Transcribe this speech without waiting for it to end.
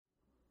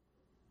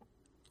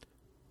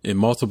In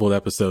multiple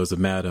episodes of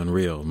Mad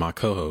Unreal, my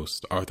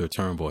co-host, Arthur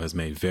Turnbull, has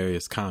made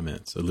various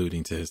comments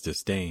alluding to his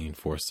disdain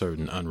for a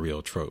certain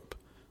Unreal trope,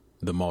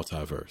 the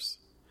multiverse.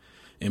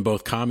 In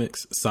both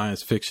comics,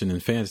 science fiction,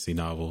 and fantasy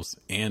novels,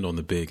 and on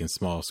the big and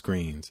small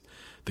screens,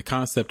 the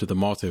concept of the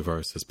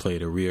multiverse has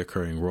played a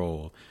reoccurring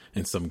role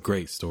in some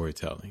great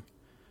storytelling.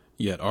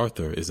 Yet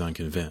Arthur is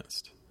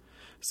unconvinced.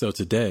 So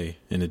today,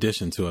 in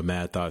addition to a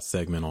Mad Thoughts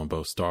segment on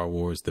both Star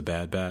Wars The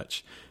Bad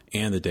Batch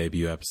and the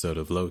debut episode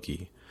of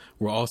Loki,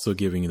 we're also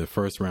giving you the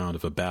first round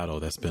of a battle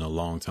that's been a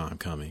long time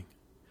coming.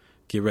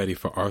 Get ready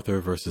for Arthur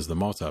versus the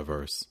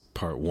Multiverse,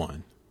 Part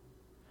 1.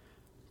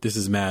 This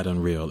is Mad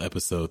Unreal,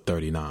 Episode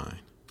 39.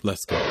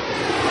 Let's go. Yeah,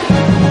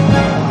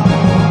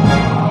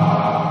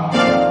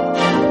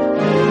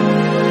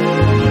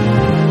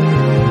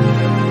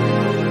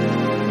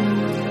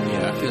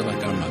 I feel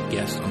like I'm a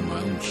guest on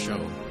my own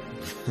show.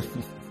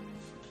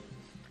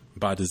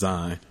 By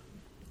design.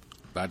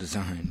 By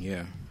design,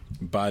 yeah.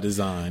 By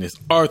design. It's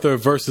Arthur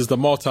versus the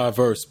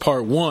Multiverse,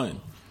 Part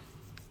 1.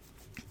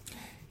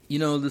 You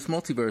know, this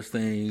multiverse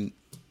thing,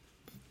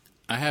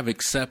 I have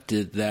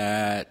accepted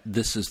that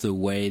this is the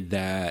way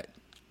that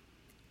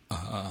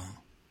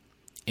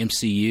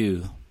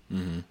MCU,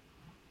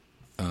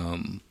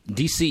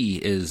 DC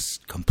is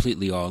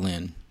completely all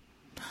in,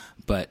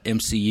 but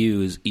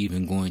MCU is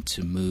even going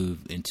to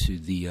move into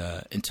the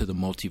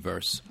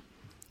multiverse.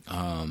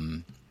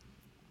 I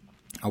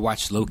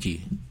watched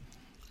Loki,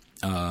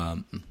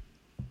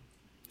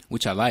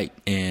 which I like,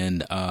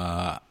 and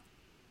I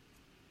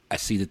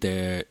see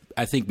that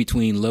I think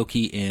between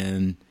Loki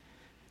and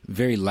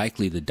very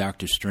likely the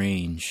Doctor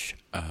Strange,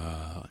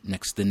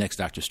 the next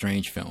Doctor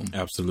Strange film,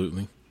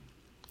 Absolutely.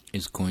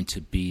 is going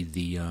to be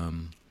the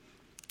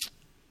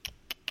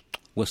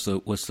what's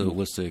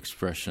the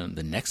expression?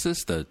 The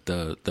nexus, the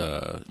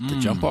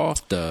jump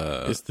off,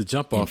 It's the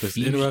jump off. It's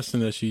infusion. interesting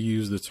that you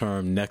use the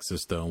term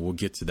nexus, though, and we'll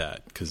get to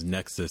that because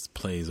nexus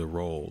plays a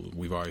role.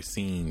 We've already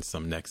seen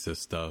some nexus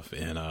stuff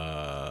in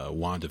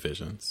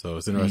WandaVision, so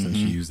it's interesting that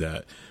you use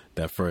that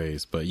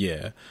phrase. But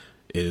yeah,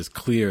 it is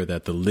clear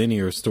that the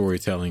linear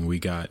storytelling we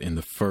got in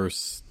the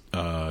first,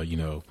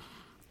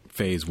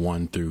 phase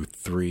 1 through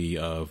 3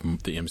 of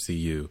the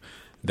MCU,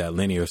 that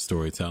linear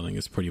storytelling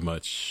is pretty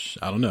much,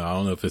 I don't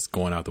know if it's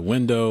going out the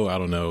window. I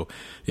don't know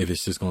if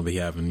it's just going to be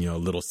having, a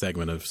little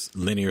segment of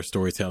linear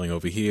storytelling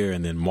over here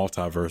and then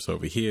multiverse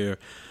over here.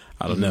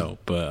 I don't know.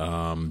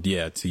 But,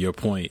 yeah, to your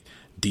point,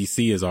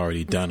 DC has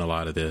already done a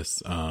lot of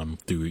this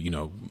through,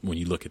 when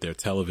you look at their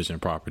television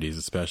properties,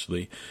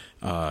 especially,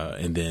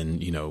 and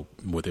then,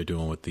 what they're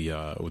doing with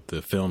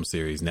the film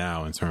series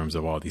now in terms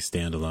of all these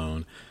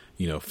standalone,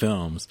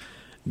 films.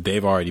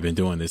 They've already been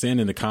doing this. And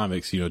in the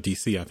comics,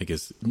 DC, I think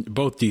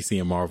both DC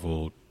and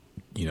Marvel,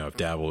 have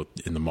dabbled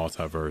in the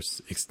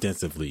multiverse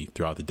extensively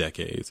throughout the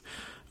decades.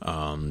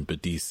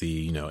 But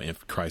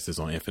DC, Crisis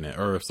on Infinite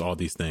Earths, all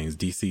these things,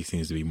 DC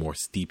seems to be more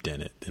steeped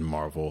in it than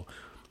Marvel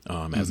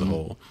as a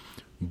whole.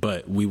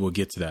 But we will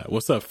get to that.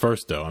 What's up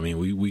first, though? I mean,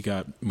 we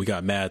got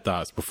mad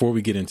thoughts. Before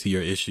we get into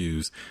your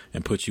issues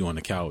and put you on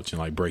the couch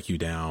and break you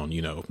down,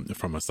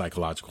 from a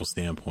psychological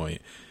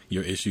standpoint,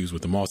 your issues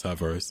with the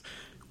multiverse,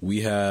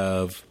 we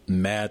have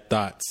Mad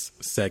Thoughts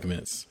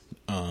segments,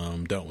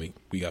 don't we?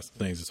 We got some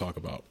things to talk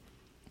about.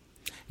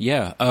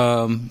 Yeah,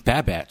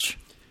 Bad Batch.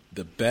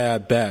 The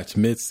Bad Batch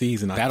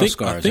mid-season. Battle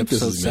Scars, I think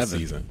this episode is 7.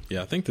 mid-season.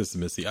 Yeah, I think this is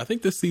mid-season. I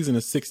think this season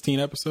is 16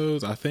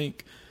 episodes, I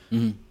think.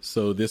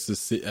 So this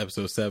is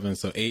episode 7,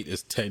 so 8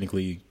 is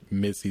technically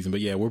mid-season. But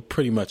yeah, we're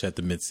pretty much at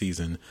the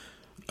mid-season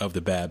of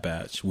the Bad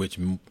Batch, which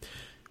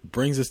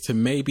brings us to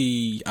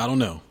maybe, I don't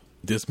know,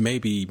 this may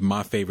be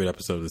my favorite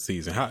episode of the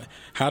season.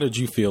 How did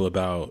you feel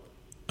about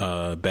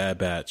Bad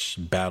Batch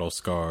Battle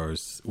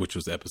Scars, which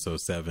was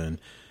episode 7,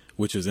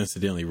 which was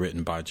incidentally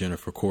written by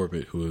Jennifer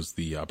Corbett, who is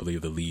I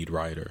believe the lead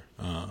writer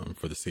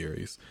for the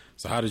series.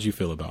 So how did you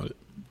feel about it?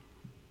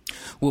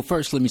 Well,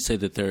 first, let me say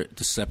that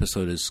this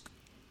episode is,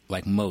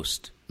 like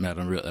most Mad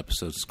Unreal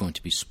episodes, is going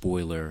to be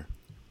spoiler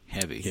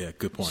heavy. Yeah,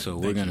 good point. So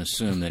we're going to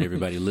assume that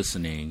everybody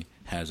listening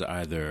has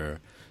either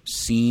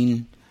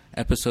seen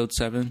episode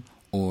 7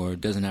 or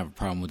doesn't have a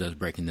problem with us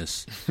breaking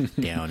this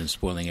down and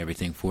spoiling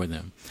everything for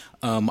them.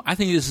 I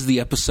think this is the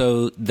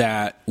episode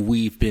that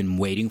we've been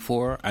waiting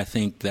for. I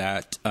think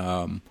that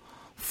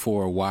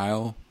for a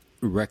while,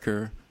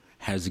 Wrecker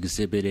has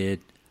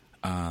exhibited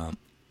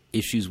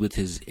issues with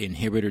his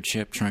inhibitor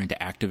chip trying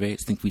to activate.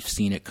 I think we've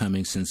seen it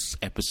coming since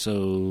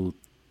episode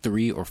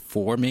 3 or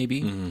 4,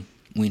 maybe,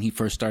 when he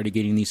first started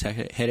getting these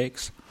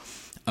headaches.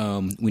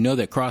 We know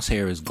that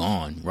Crosshair is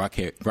gone.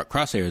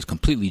 Crosshair is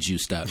completely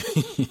juiced up.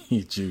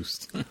 He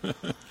juiced.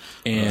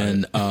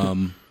 And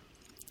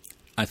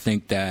I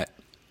think that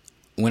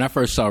when I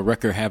first saw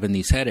Wrecker having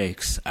these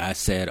headaches, I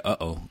said, we're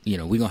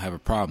going to have a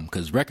problem,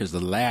 because Wrecker's the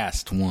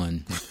last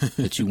one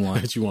that you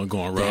want that you want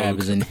going rogue.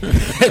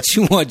 that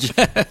you want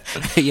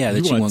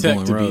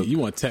going rogue. You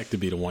want Tech to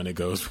be the one that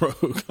goes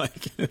rogue.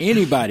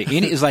 Anybody.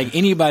 It's like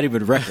anybody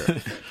but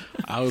Wrecker.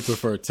 I would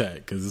prefer Tech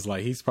because it's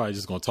like he's probably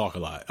just going to talk a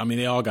lot. I mean,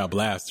 they all got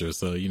blasters,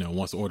 so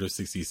once Order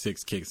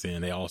 66 kicks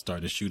in, they all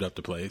start to shoot up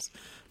the place.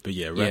 But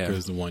yeah, Wrecker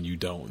is the one you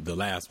don't, the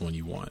last one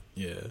you want.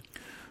 Yeah.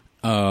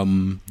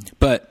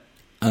 But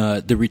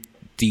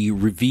the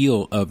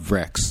reveal of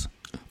Rex,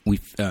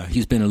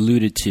 he's been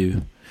alluded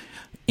to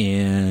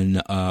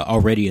in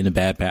already in the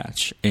Bad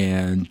Batch,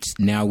 and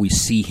now we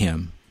see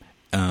him,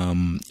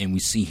 and we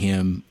see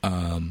him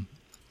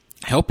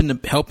helping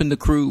the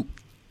crew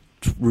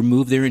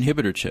remove their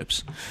inhibitor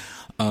chips.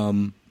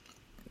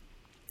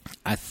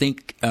 I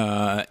think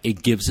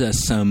it gives us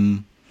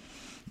some,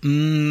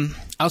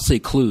 I'll say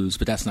clues,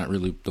 but that's not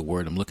really the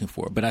word I'm looking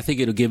for. But I think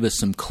it'll give us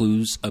some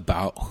clues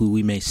about who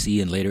we may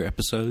see in later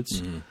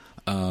episodes.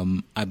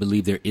 I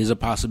believe there is a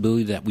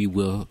possibility that we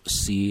will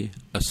see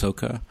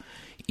Ahsoka,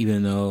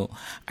 even though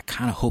I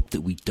kind of hope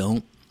that we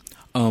don't.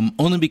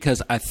 Only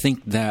because I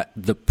think that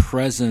the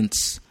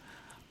presence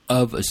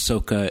of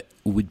Ahsoka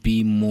would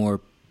be more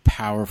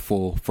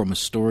powerful from a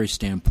story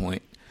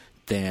standpoint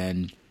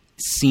than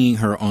seeing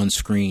her on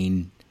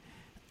screen,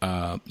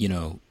 as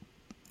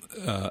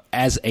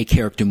a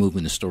character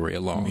moving the story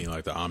along. I mean,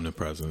 like the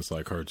omnipresence,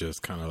 like her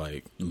just kind of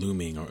like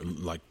looming, or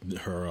like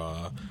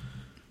her,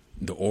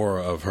 the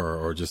aura of her,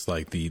 or just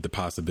like the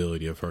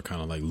possibility of her kind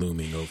of like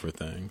looming over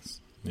things.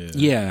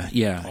 Yeah.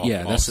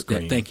 That's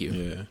thank you.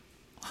 Yeah.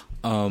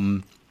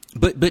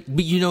 But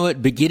you know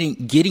what? But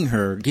getting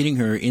her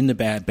in the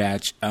Bad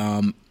Batch,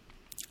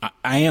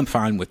 I am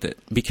fine with it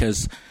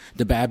because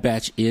the Bad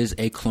Batch is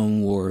a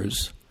Clone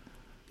Wars,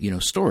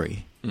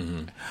 story.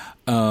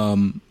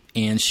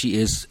 And she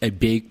is a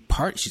big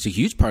part. She's a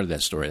huge part of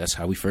that story. That's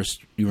how we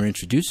were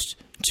introduced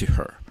to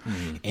her.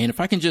 And if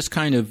I can just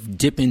kind of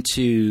dip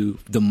into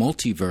the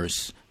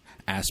multiverse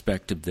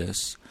aspect of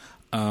this,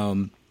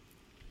 I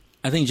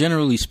think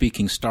generally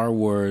speaking, Star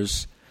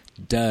Wars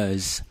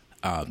does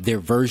their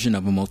version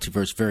of a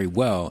multiverse very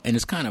well. And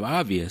it's kind of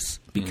obvious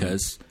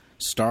because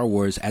Star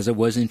Wars, as it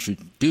was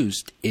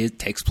introduced, it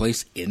takes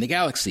place in the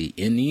galaxy,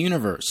 in the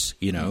universe,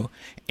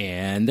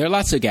 and there are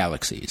lots of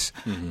galaxies,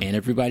 and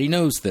everybody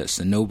knows this,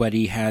 and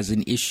nobody has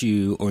an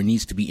issue or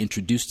needs to be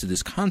introduced to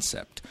this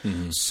concept.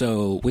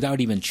 So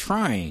without even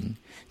trying,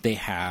 they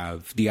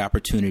have the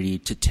opportunity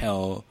to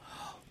tell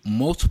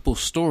multiple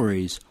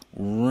stories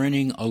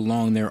running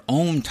along their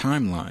own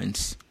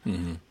timelines.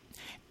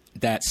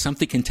 That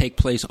something can take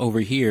place over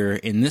here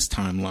in this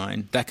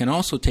timeline that can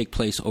also take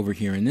place over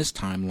here in this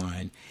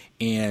timeline,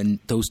 and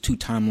those two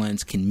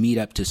timelines can meet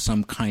up to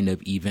some kind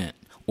of event.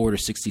 Order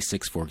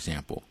 66, for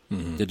example,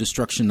 the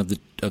destruction of the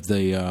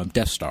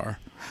Death Star,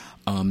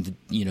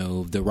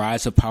 the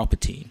rise of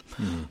Palpatine.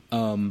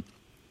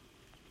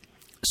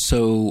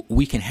 So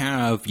we can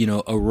have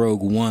a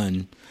Rogue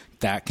One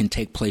that can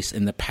take place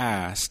in the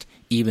past,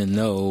 even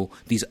though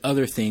these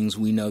other things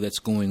we know that's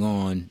going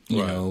on,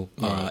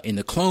 in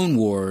the Clone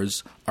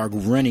Wars are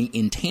running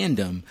in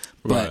tandem.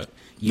 But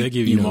they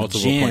give you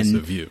multiple points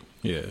of view.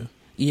 Yeah.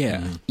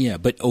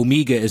 But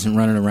Omega isn't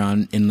running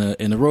around in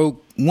the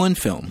Rogue One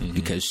film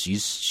because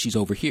she's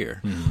over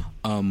here.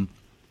 And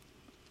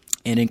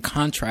in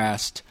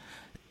contrast,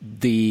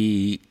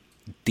 the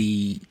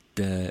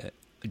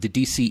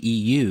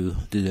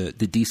DCEU, the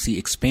DC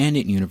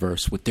expanded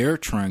universe, what they're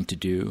trying to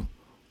do,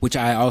 which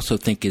I also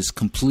think is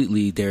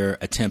completely their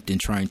attempt in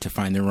trying to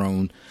find their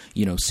own,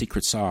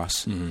 secret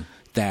sauce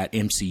that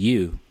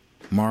MCU,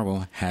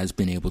 Marvel, has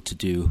been able to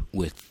do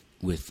with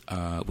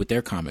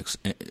their comics,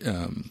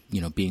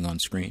 being on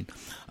screen,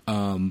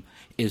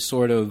 is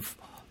sort of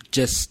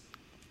just,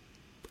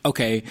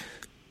 okay,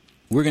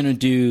 we're gonna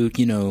do,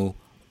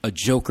 a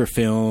Joker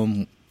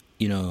film,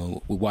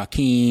 with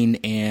Joaquin,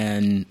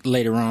 and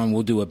later on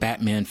we'll do a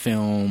Batman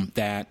film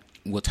that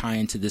will tie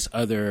into this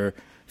other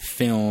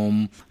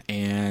film,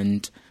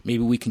 and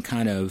maybe we can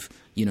kind of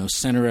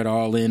center it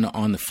all in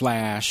on the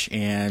Flash,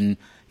 and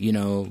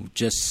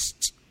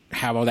just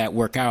have all that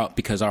work out,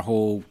 because our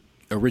whole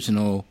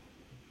original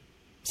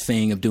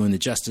thing of doing the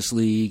Justice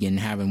League and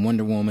having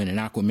Wonder Woman and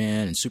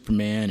Aquaman and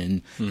Superman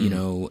and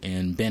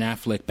and Ben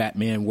Affleck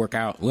Batman work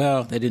out,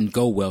 well, that didn't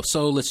go well,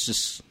 so let's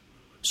just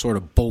sort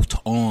of bolt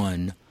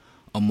on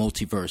a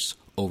multiverse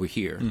over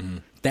here.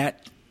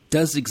 That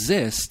does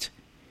exist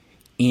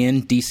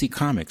in DC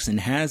Comics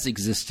and has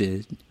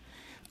existed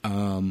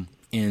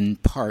in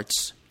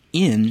parts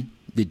in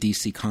the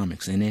DC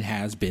Comics, and it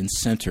has been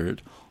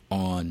centered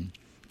on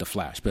the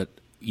Flash. But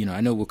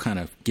I know we'll kind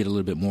of get a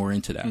little bit more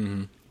into that.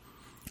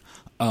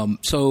 But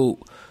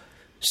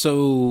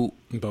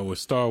with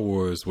Star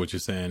Wars, what you're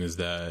saying is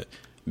that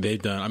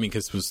they've done,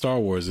 because with Star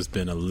Wars, it's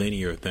been a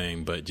linear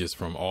thing, but just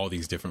from all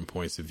these different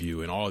points of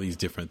view and all these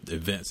different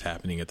events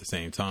happening at the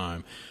same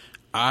time.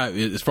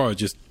 As far as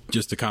just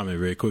to comment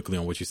very quickly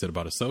on what you said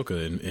about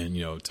Ahsoka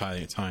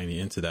and tying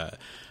into that,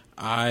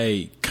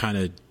 I kind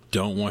of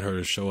don't want her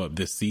to show up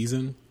this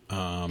season.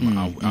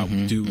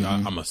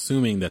 I'm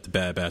assuming that the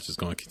Bad Batch is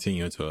going to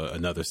continue into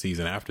another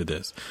season after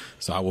this.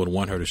 So I would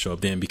want her to show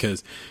up then,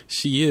 because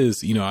she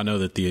is, I know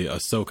that the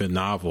Ahsoka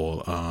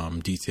novel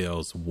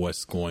details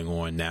what's going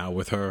on now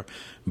with her,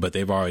 but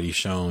they've already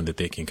shown that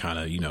they can kind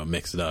of,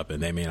 mix it up,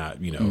 and they may not,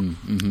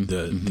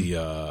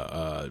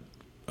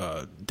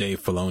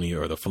 Dave Filoni,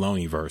 or the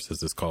Filoni-verse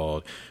as it's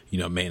called,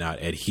 may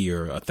not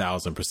adhere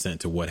 1,000%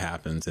 to what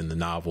happens in the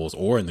novels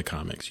or in the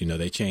comics.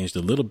 They changed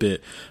a little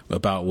bit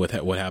about what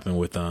happened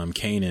with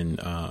Kanan,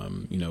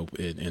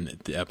 in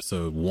the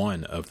episode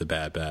 1 of the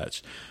Bad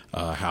Batch,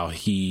 how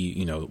he,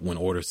 when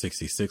Order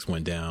 66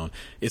 went down,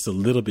 it's a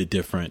little bit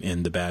different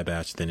in the Bad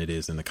Batch than it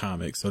is in the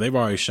comics. So they've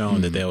already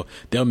shown that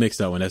they'll mix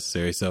that when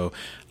necessary. So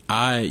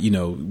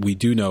we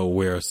do know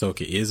where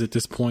Ahsoka is at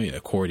this point,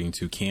 according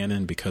to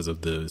canon, because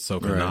of the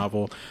Ahsoka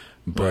novel,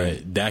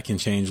 but that can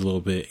change a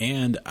little bit.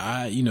 And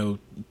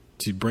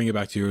to bring it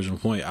back to your original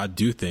point, I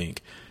do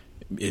think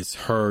it's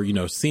her,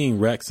 seeing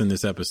Rex in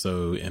this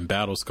episode in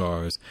Battle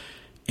Scars,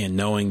 and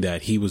knowing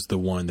that he was the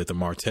one that the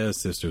Martez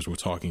sisters were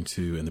talking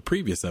to in the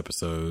previous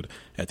episode,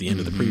 at the end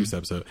of the previous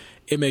episode,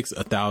 it makes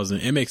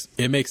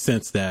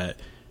sense that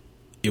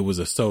it was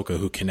Ahsoka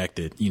who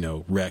connected,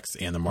 Rex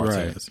and the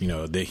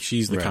Martez.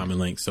 She's the common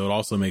link. So it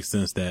also makes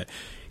sense that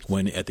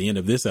when at the end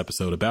of this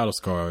episode of Battle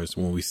Scars,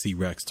 when we see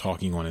Rex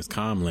talking on his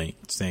comm link,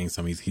 saying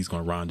something, he's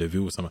going to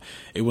rendezvous with someone,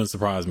 it wouldn't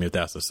surprise me if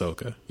that's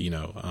Ahsoka.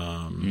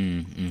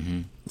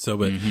 So,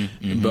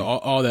 but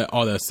all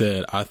that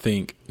said, I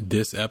think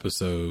this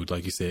episode,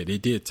 like you said,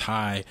 it did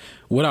tie.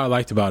 What I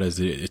liked about it is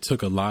it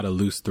took a lot of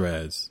loose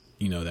threads,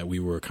 that we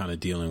were kind of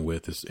dealing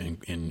with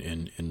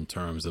in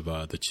terms of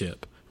the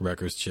chip,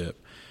 Wrecker's chip.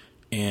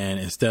 And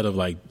instead of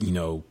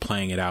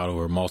playing it out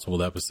over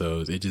multiple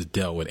episodes, it just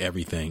dealt with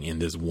everything in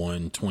this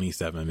one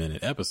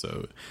 27-minute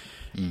episode.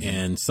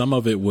 And some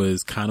of it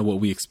was kind of what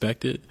we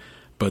expected,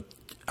 but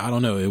I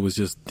don't know. It was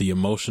just the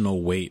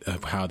emotional weight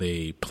of how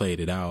they played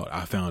it out.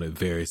 I found it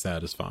very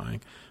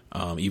satisfying.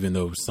 Even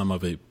though some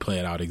of it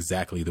played out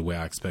exactly the way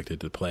I expected it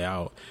to play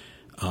out.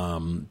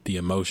 The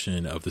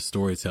emotion of the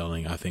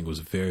storytelling, I think, was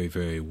very,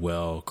 very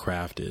well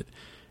crafted.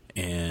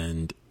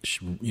 And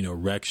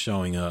Rex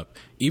showing up,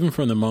 even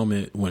from the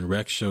moment when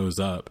Rex shows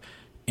up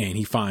and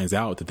he finds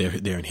out that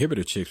their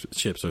inhibitor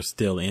chips are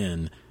still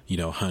in,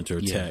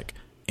 Hunter, Tech,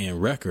 and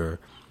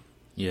Wrecker,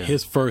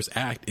 his first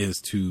act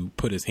is to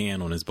put his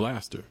hand on his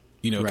blaster.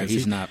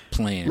 He's not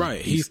playing.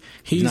 Right, he's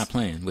not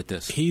playing with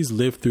this. He's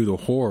lived through the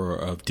horror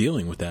of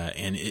dealing with that,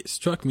 and it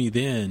struck me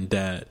then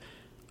that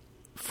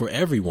for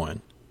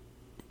everyone,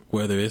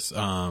 whether it's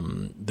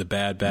the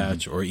Bad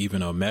Batch or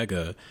even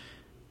Omega.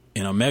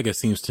 And Omega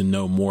seems to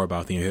know more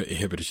about the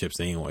inhibitor chips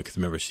than anyone. Because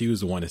remember, she was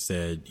the one that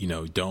said,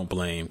 don't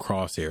blame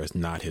Crosshair. It's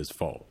not his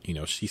fault.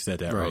 She said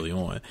that early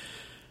on.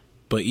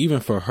 But even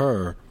for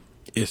her,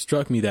 it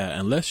struck me that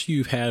unless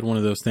you've had one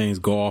of those things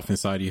go off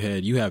inside your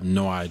head, you have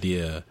no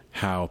idea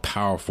how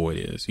powerful it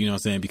is. You know what I'm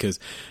saying? Because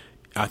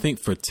I think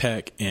for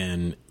Tech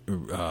and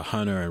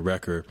Hunter and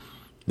Wrecker,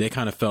 they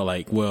kind of felt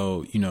like,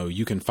 well,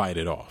 you can fight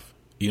it off.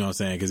 You know what I'm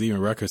saying? Because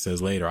even Wrecker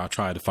says later, I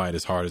tried to fight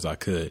as hard as I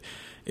could.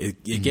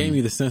 It gave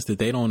me the sense that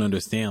they don't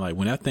understand, like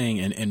when that thing,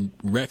 and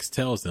Rex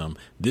tells them,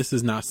 this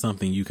is not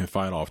something you can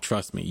fight off.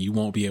 Trust me, you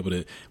won't be able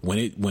to, when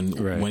it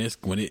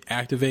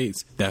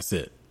activates, that's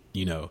it,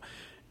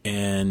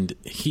 and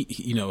he,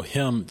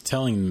 him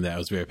telling them that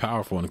was very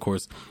powerful. And of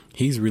course,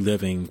 he's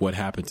reliving what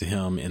happened to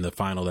him in the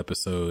final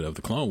episode of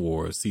the Clone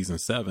Wars, season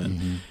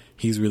 7.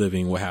 He's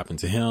reliving what happened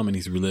to him, and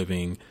he's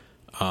reliving,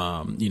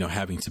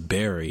 having to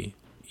bury,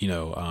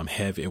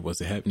 Heavy. It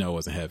wasn't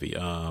Heavy.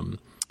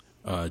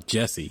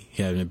 Jesse,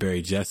 he had to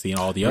bury Jesse and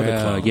all the other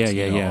clones,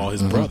 all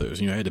his brothers,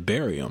 had to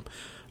bury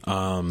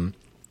them.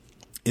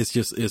 It's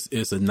just,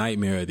 it's a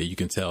nightmare that you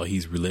can tell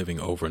he's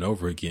reliving over and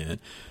over again.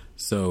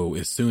 So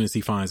as soon as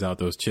he finds out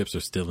those chips are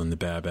still in the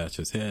Bad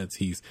Batch's heads,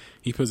 he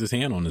puts his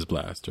hand on his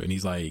blaster and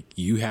he's like,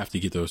 you have to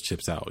get those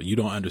chips out. You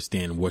don't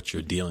understand what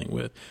you're dealing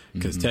with.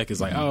 Because Tech is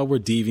like, oh, we're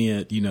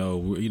deviant,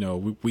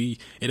 we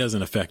it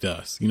doesn't affect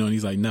us. And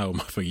he's like, no,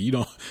 motherfucker, you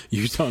don't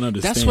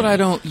understand. That's what I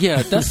don't,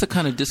 that's the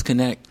kind of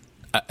disconnect.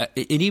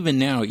 And even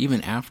now,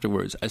 even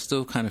afterwards, I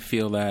still kind of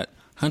feel that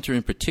Hunter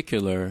in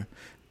particular,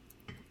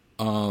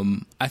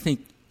 I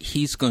think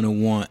he's going to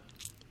want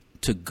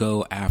to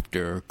go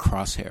after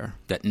Crosshair.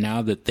 That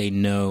now that they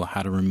know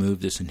how to remove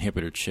this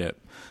inhibitor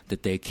chip,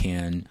 that they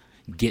can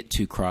get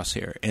to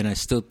Crosshair. And I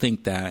still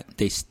think that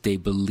they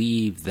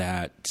believe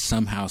that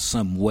somehow,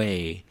 some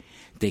way,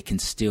 they can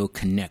still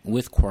connect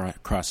with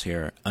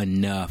Crosshair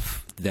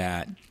enough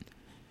that,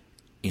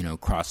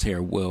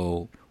 Crosshair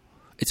will...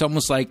 It's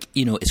almost like,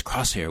 it's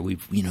Crosshair.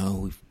 We've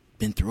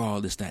been through all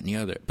this, that, and the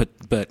other.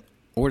 But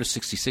Order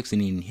 66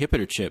 and the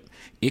inhibitor chip,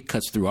 it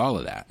cuts through all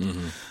of that.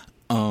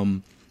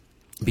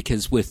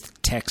 Because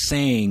with Tech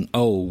saying,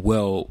 oh,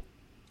 well,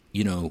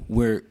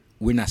 we're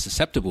not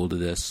susceptible to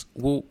this.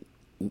 Well,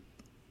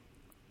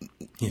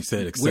 he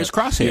said, where's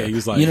Crosshair? Yeah, he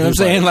was like, what I'm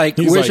saying? Like,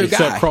 where's your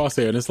guy? Except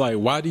Crosshair. And it's like,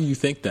 why do you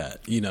think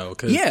that?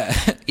 'Cause, yeah.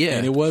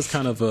 And it was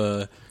kind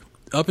of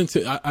up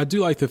until I do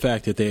like the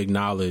fact that they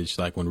acknowledge,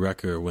 like when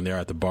they're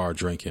at the bar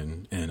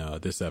drinking in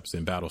this episode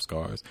in Battle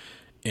Scars,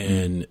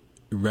 and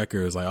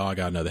Wrecker is like, oh, I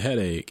got another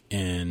headache,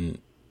 and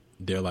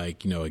they're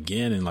like,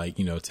 again, and like,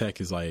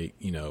 Tech is like,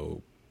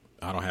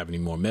 I don't have any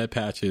more med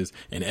patches,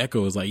 and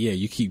Echo is like, yeah,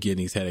 you keep getting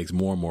these headaches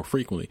more and more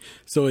frequently.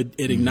 So it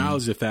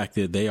acknowledges the fact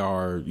that they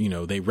are,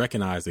 they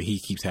recognize that he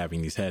keeps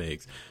having these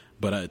headaches.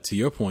 But to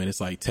your point, it's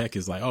like Tech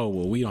is like, oh,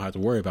 well, we don't have to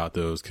worry about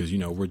those because,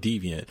 we're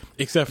deviant,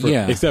 except for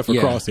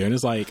Crosshair. And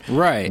it's like,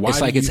 right.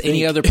 It's like it's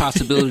any other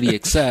possibility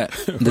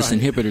except this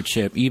inhibitor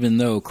chip, even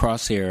though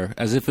Crosshair,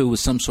 as if it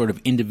was some sort of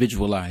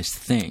individualized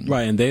thing.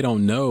 Right. And they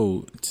don't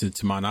know,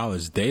 to my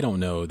knowledge, they don't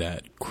know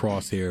that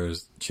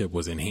Crosshair's chip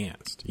was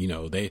enhanced.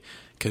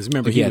 Because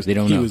remember, he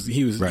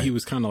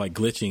was kind of like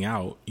glitching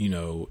out,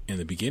 in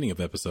the beginning of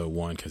episode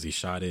 1 because he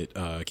shot at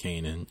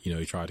Kanan.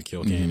 He tried to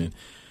kill Kanan.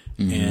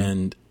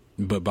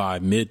 But by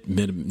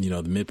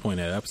the midpoint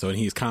of that episode,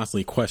 he's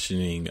constantly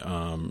questioning,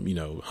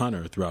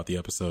 Hunter throughout the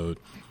episode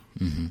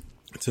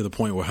to the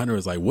point where Hunter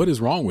is like, what is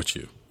wrong with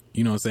you?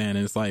 You know what I'm saying? And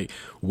it's like,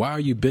 why are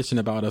you bitching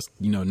about us,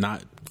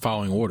 not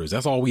following orders?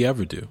 That's all we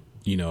ever do,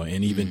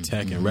 and even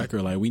Tech and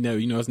Wrecker, like, we know,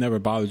 it's never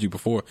bothered you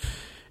before.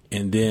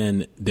 And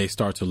then they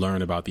start to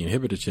learn about the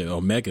inhibitor chip.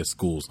 Omega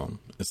schools them.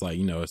 It's like,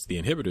 it's the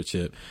inhibitor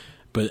chip.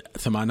 But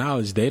to my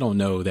knowledge, they don't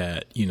know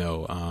that,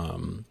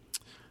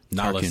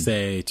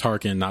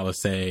 Tarkin, Nala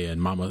Se,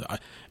 and Mama.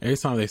 Every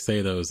time they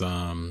say those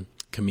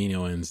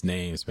Kaminoans'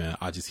 names, man,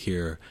 I just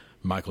hear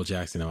Michael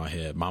Jackson in my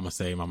head. Mama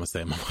Se, Mama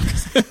Se, Mama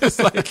Se. It's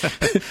like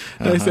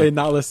they say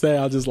Nala Se,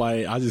 I just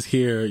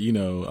hear,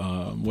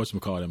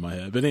 whatchamacallit in my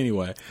head. But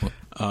anyway,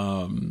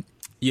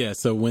 yeah.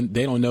 So when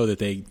they don't know that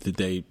they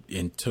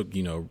took,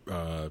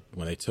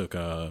 when they took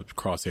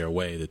Crosshair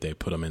away, that they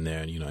put them in there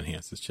and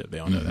enhanced this chip. They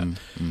don't know that.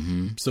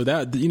 So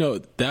that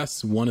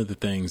that's one of the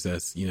things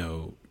that's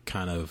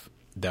kind of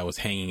that was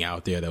hanging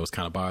out there that was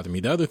kind of bothering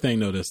me. The other thing,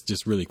 though, that's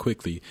just really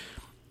quickly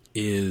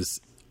is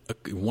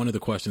one of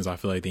the questions I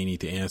feel like they need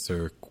to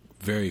answer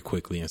very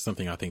quickly, and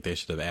something I think they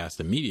should have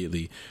asked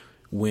immediately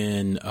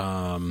when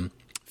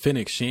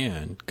Fennec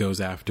Shan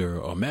goes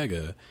after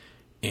Omega.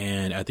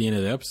 And at the end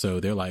of the episode,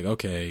 they're like,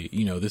 okay,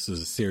 this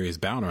is a serious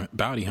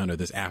bounty hunter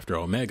that's after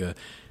Omega.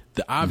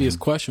 The obvious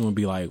question would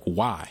be like,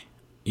 why?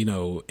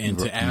 And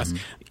to ask,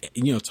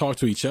 talk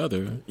to each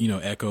other,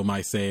 Echo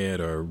might say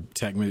it, or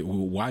Tech,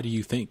 why do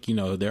you think,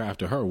 they're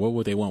after her? What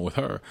would they want with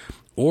her?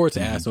 Or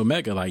to ask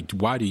Omega, like,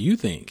 why do you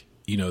think,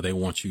 they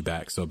want you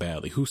back so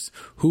badly?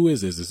 Who is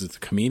this? Is it the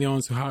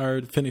Kaminoans who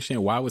hired Fennec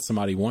Shan? Why would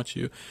somebody want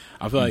you?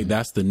 I feel like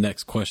that's the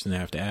next question they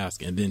have to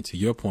ask. And then to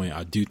your point,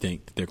 I do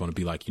think that they're going to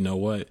be like, you know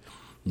what?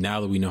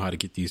 Now that we know how to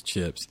get these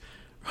chips,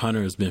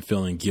 Hunter has been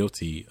feeling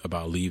guilty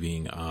about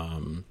leaving,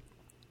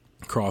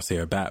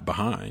 Crosshair back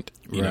behind,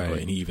 you know,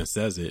 and he even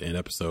says it in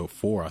episode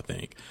 4, I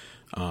think.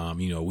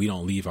 We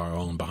don't leave our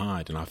own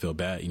behind, and I feel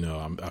bad.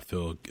 I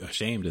feel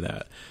ashamed of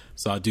that.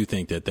 So I do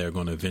think that they're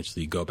going to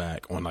eventually go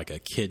back on like a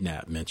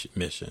kidnap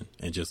mission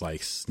and just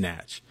like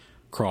snatch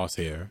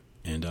Crosshair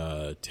and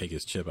take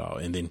his chip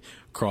out, and then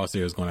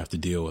Crosshair is going to have to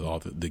deal with all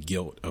the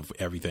guilt of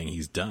everything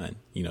he's done.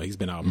 He's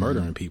been out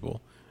murdering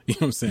people. You know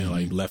what I'm saying,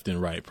 like left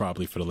and right,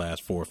 probably for the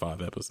last 4 or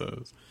 5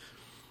 episodes.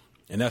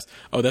 And that's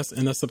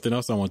something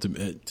else I want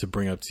to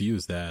bring up to you,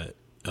 is that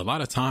a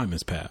lot of time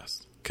has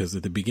passed, because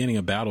at the beginning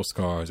of Battle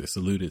Scars, it's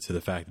alluded to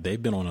the fact that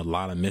they've been on a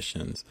lot of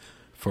missions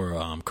for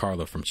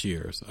Carla from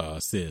Cheers,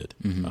 Sid,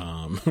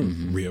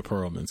 Rhea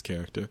Perlman's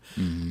character.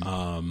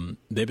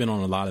 They've been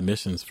on a lot of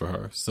missions for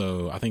her.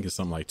 So I think it's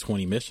something like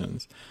 20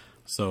 missions.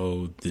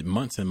 So the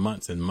months and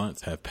months and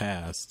months have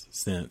passed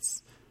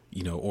since,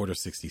 Order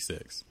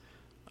 66.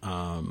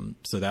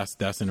 So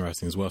that's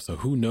interesting as well. So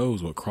who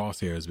knows what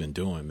Crosshair has been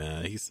doing,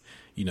 man? He's,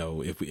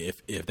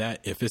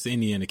 if it's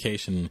any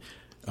indication,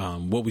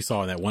 what we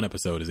saw in that one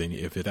episode is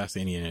if that's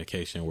any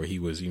indication where he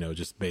was,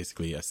 just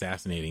basically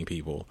assassinating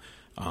people,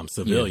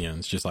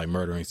 civilians, just like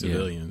murdering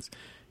civilians,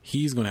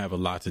 he's going to have a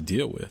lot to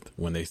deal with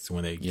when they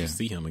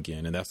see him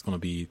again. And that's going to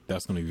be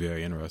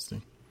very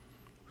interesting.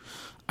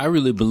 I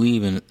really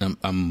believe in,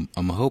 I'm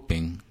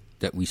hoping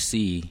that we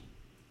see,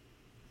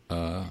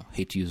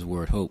 hate to use the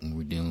word hope when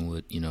we're dealing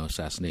with,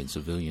 assassinating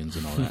civilians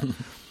and all that.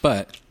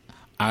 But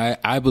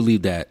I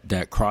believe that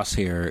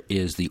Crosshair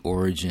is the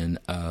origin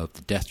of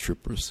the Death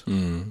Troopers.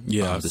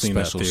 The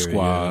special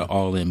squad,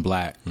 all in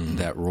black,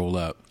 that roll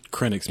up.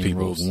 Krennic's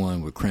people. Rogue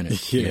One with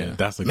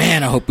Krennic.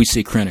 I hope we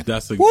see Krennic.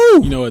 That's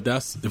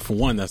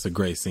a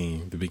great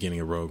scene. The beginning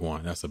of Rogue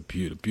One. That's a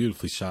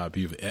beautifully shot,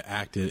 beautifully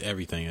acted.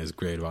 Everything is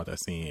great about that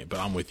scene. But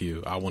I'm with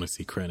you. I want to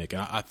see Krennic.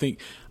 And I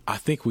think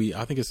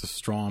it's a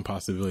strong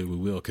possibility we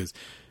will, because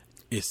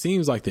it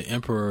seems like the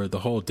Emperor, the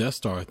whole Death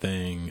Star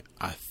thing.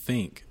 I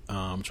think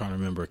I'm trying to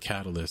remember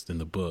Catalyst in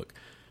the book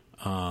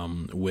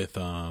with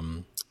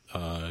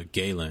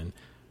Galen.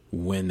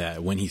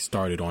 When he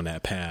started on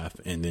that path,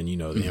 and then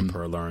the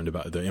Empire learned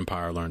about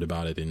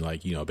it,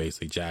 and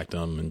basically jacked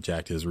him and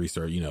jacked his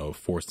research,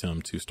 forced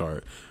him to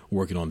start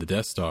working on the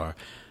Death Star.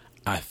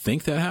 I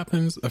think that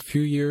happens a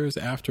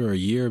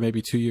year,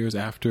 maybe 2 years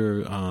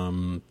after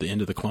the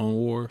end of the Clone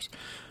Wars.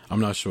 I'm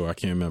not sure. I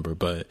can't remember,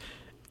 but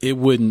it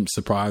wouldn't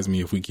surprise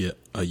me if we get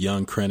a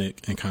young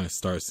Krennic and kind of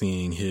start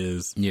seeing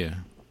his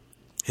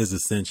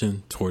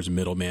ascension towards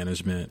middle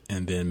management,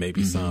 and then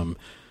maybe some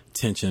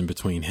tension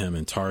between him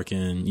and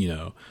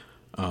Tarkin.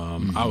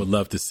 I would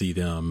love to see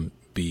them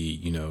be,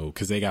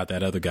 because they got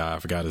that other guy, I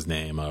forgot his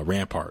name,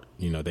 Rampart.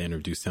 They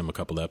introduced him a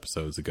couple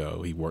episodes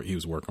ago. He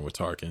was working with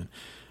Tarkin.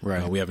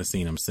 Right. We haven't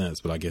seen him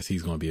since, but I guess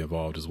he's going to be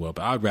involved as well.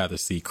 But I'd rather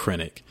see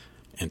Krennic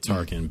and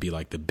Tarkin be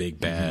like the big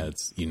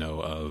bads,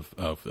 of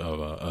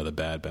the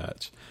Bad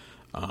Batch.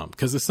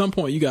 Because at some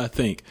point you got to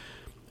think,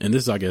 and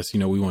this is, I guess,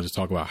 we want to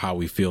talk about how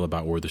we feel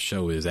about where the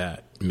show is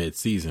at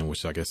mid-season,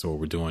 which I guess is what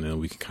we're doing,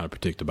 and we can kind of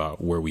predict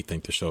about where we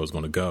think the show is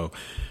going to go.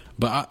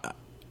 But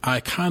I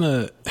kind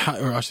of,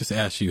 or I should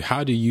ask you,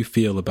 how do you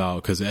feel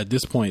about, because at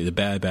this point the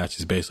Bad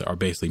Batch are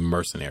basically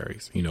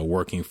mercenaries,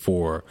 working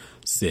for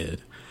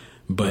Sid.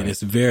 But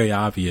it's very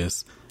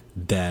obvious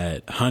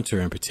that Hunter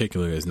in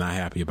particular is not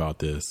happy about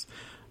this.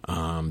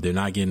 They're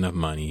not getting enough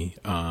money.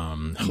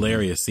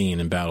 Hilarious scene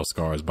in Battle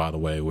Scars, by the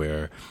way,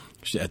 where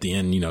at the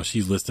end,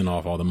 she's listing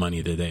off all the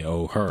money that they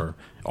owe her,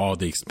 all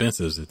the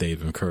expenses that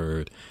they've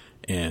incurred.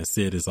 And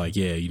Sid is like,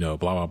 yeah,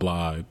 blah, blah,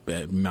 blah,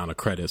 amount of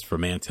credits for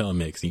Mantel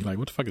Mix. And you're like,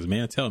 what the fuck is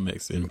Mantel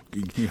Mix? And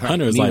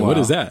Hunter is like, what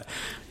is that?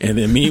 And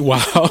then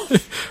meanwhile,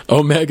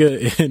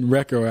 Omega and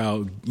Wrecker are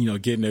out,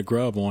 getting their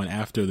grub on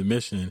after the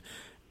mission.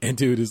 And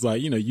dude is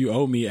like, you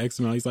owe me X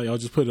amount. He's like, I'll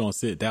just put it on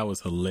Sid. That was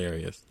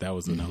hilarious. That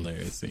was an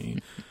hilarious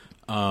scene.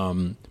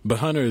 But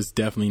Hunter is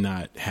definitely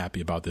not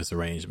happy about this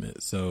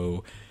arrangement.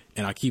 So,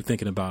 and I keep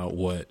thinking about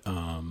what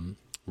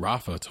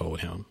Rafa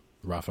told him.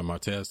 Rafa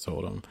Marquez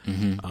told him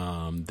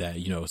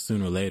that,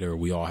 sooner or later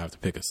we all have to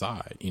pick a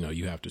side.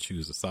 You have to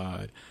choose a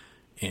side.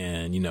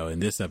 And, in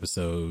this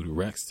episode,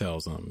 Rex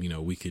tells him,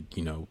 we could,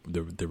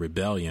 the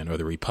rebellion or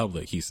the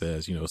Republic, he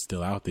says, is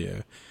still out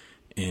there.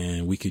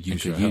 And we could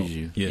use your help.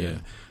 Yeah.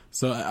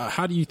 So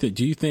how do you think?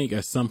 Do you think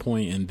at some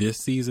point in this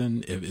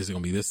season, is it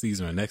going to be this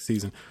season or next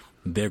season,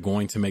 they're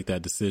going to make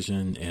that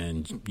decision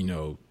and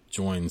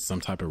join some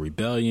type of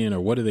rebellion,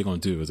 or what are they going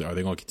to do? Are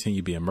they going to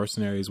continue being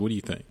mercenaries? What do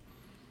you think?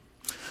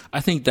 I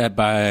think that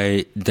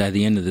by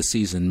the end of the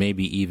season,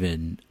 maybe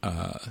even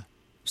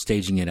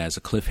staging it as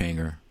a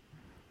cliffhanger,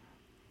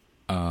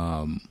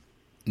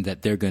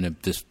 that they're going to,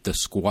 the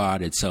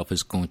squad itself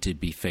is going to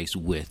be faced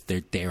with,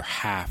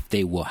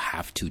 they will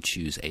have to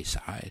choose a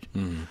side.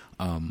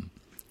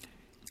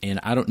 And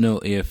I don't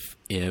know if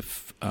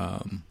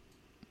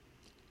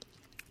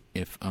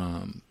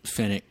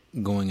Fennec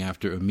going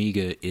after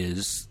Omega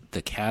is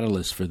the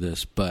catalyst for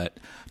this, but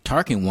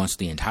Tarkin wants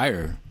the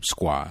entire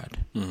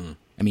squad.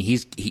 I mean,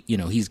 he's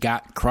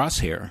got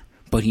Crosshair,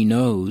 but he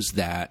knows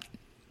that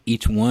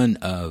each one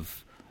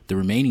of the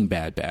remaining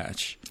Bad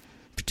Batch,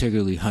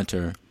 particularly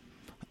Hunter,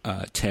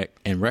 Tech,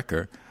 and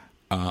Wrecker,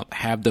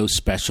 have those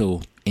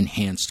special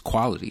enhanced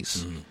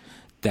qualities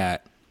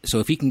that, so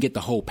if he can get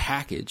the whole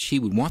package, he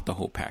would want the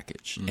whole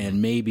package.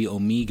 And maybe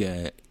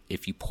Omega,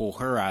 if you pull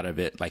her out of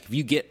it, like if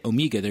you get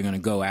Omega, they're going to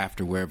go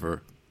after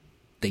wherever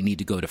they need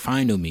to go to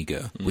find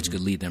Omega, which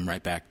could lead them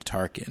right back to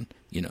Tarkin,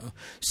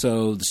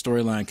 So the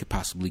storyline could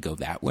possibly go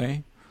that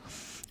way.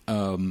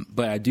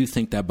 But I do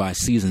think that by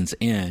season's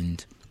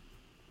end,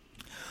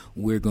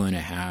 we're going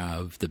to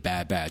have the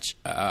Bad Batch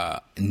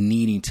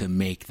needing to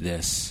make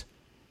this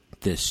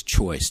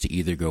choice to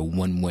either go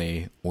one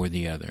way or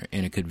the other.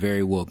 And it could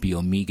very well be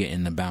Omega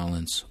in the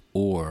balance,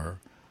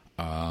 or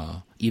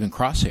even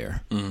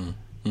Crosshair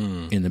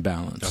in the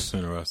balance. That's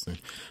interesting.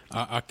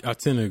 I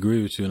tend to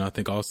agree with you, and I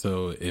think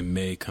also it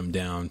may come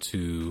down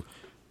to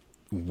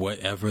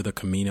whatever the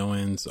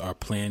Kaminoans are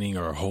planning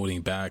or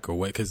holding back, or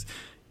what, because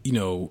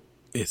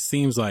it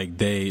seems like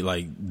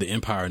the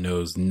Empire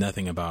knows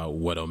nothing about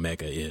what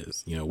Omega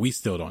is. We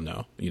still don't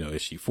know.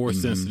 Is she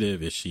force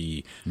sensitive? Is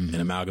she an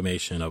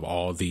amalgamation of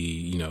all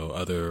the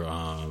other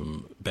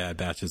Bad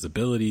Batch's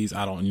abilities?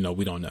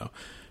 We don't know.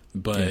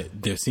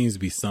 But there seems to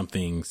be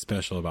something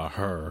special about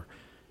her.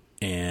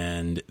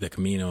 And the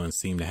Kaminoans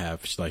seem to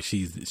have, like,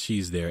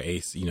 she's their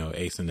ace,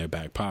 ace in their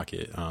back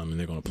pocket, and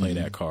they're going to play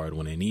that card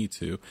when they need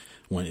to,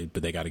 but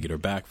they got to get her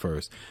back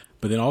first.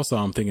 But then also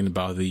I'm thinking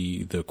about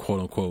the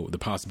quote unquote the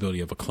possibility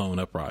of a clone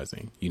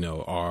uprising.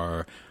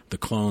 Are the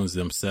clones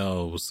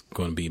themselves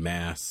going to be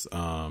mass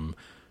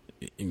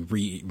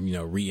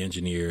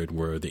re-engineered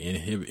where the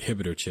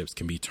inhibitor chips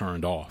can be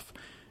turned off?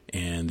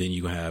 And then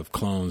you have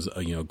clones,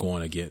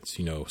 going against,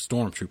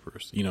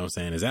 stormtroopers. You know what I'm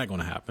saying? Is that going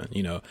to happen?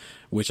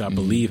 Which I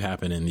believe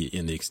happened in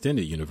the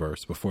extended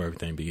universe before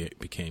everything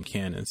became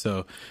canon.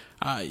 So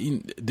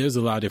there's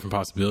a lot of different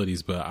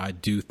possibilities, but I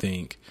do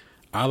think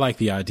I like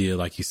the idea,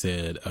 like you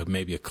said, of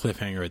maybe a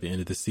cliffhanger at the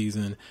end of the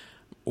season,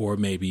 or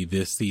maybe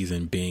this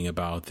season being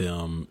about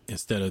them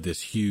instead of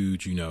this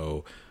huge,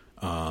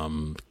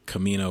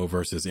 Kamino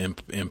versus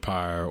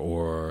Empire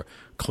or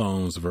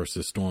clones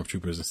versus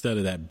stormtroopers. Instead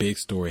of that big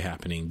story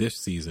happening this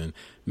season,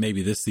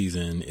 maybe this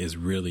season is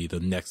really the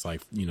next,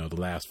 the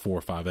last 4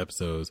 or 5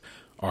 episodes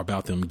are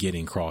about them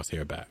getting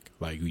Crosshair back.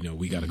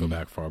 We got to go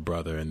back for our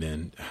brother, and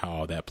then how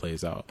all that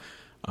plays out.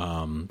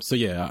 So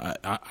yeah,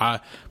 I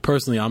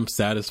personally, I'm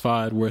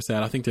satisfied where it's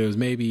at. I think there's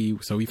maybe,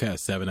 so we've had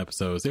 7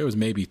 episodes. There was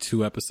maybe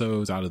 2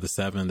 episodes out of the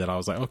 7 that I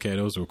was like, okay,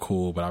 those were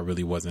cool, but I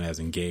really wasn't as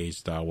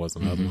engaged as I was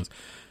on other ones.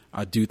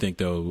 I do think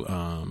though,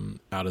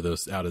 out of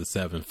the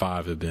 7,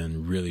 5 have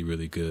been really,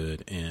 really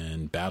good.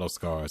 And Battle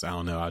Scars, I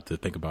don't know, I have to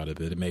think about it,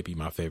 but it may be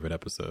my favorite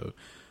episode.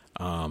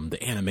 The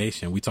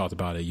animation, we talked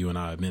about it, you and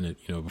I, a minute,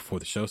 before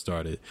the show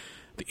started.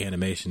 The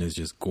animation is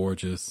just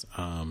gorgeous.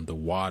 The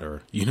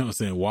water, you know what I'm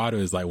saying? Water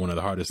is like one of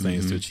the hardest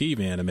things to achieve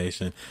in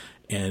animation.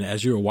 And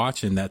as you were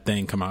watching that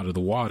thing come out of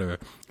the water,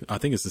 I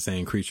think it's the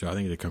same creature. I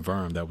think they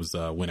confirmed that was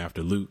went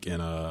after Luke in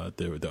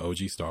the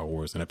OG Star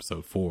Wars in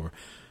episode 4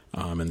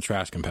 in the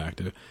trash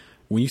compactor.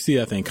 When you see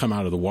that thing come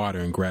out of the water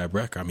and grab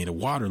Wrecker, I mean, the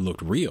water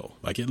looked real.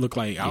 Like it looked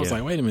like, I was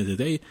like, wait a minute, did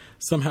they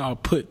somehow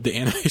put the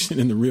animation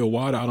in the real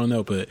water? I don't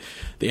know, but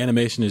the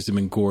animation has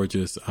been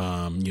gorgeous.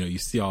 You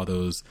see all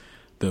those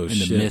and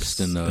ships, the mist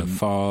and the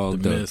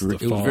fog. It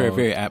was very,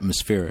 very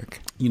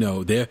atmospheric.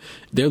 They're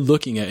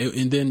looking at it,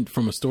 and then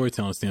from a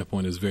storytelling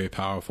standpoint, it's very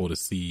powerful to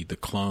see the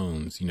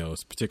clones.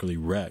 Particularly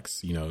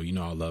Rex. I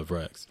love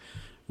Rex.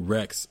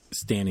 Rex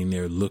standing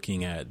there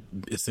looking at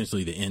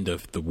essentially the end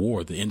of the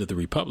war, the end of the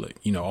Republic.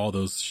 All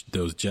those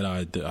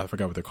Jedi. I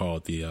forgot what they're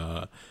called.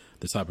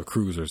 The type of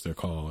cruisers they're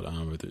called,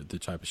 or the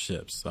type of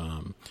ships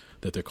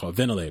that they're called,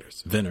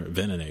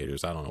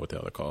 venators. I don't know what the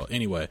hell they're called.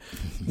 Anyway,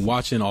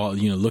 watching all,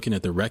 looking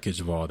at the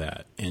wreckage of all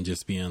that and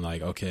just being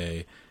like,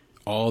 okay,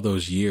 all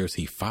those years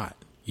he fought.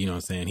 You know what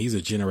I'm saying? He's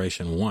a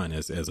generation 1,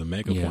 as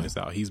Omega points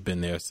out. He's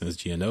been there since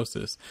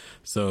Geonosis.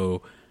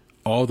 So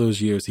all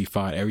those years he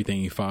fought,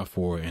 everything he fought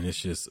for, and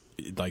it's just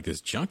like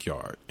this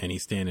junkyard, and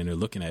he's standing there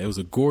looking at it. It was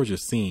a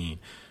gorgeous scene.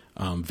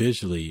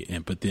 Visually,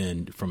 but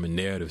then from a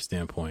narrative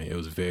standpoint, it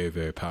was very,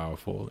 very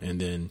powerful. And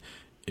then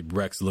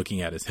Rex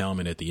looking at his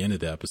helmet at the end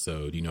of the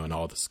episode, and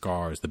all the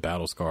scars, the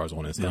battle scars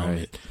on his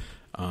helmet.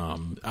 I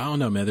don't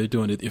know, man. They're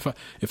doing it.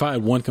 If I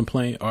had one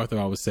complaint, Arthur,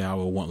 I would say I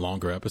would want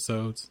longer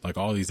episodes. Like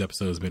all these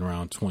episodes have been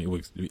around 20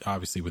 weeks,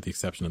 obviously with the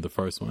exception of the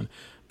first one,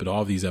 but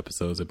all of these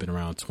episodes have been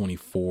around between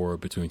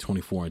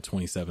 24 and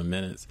 27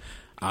 minutes.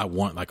 I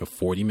want like a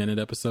 40-minute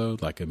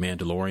episode, like a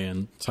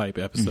Mandalorian type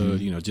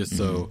episode,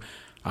 so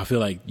I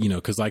feel like,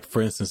 because like,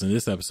 for instance, in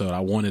this episode,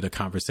 I wanted a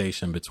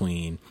conversation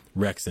between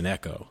Rex and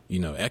Echo.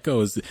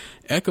 Echo is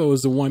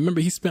the one. Remember,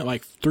 he spent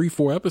like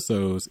 3-4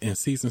 episodes in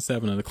season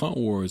 7 of the Clone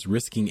Wars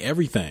risking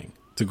everything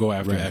to go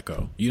after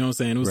Echo. You know what I'm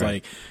saying? It was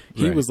like,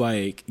 he was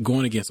like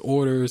going against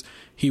orders.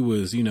 He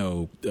was,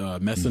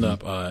 messing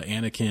up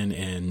Anakin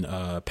and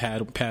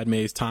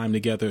Padme's time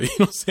together. You know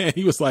what I'm saying?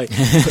 He was like,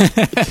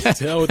 to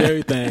hell with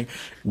everything.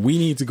 We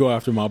need to go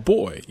after my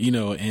boy,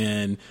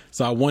 and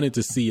so I wanted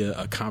to see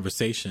a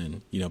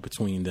conversation,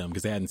 between them,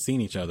 because they hadn't seen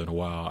each other in a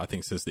while, I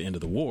think since the end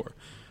of the war.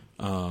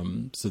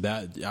 So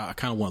that I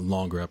kind of want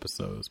longer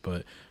episodes,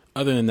 but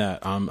other than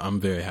that, I'm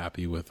very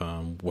happy with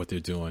what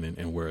they're doing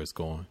and where it's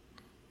going.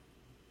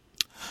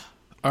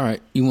 All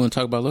right, you want to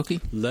talk about Loki?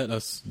 Let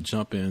us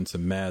jump into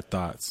mad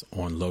thoughts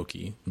on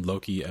Loki.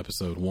 Loki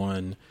episode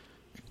 1,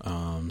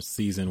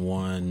 season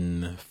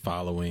 1,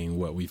 following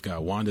what we've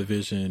got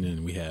WandaVision,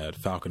 and we had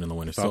Falcon and the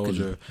Winter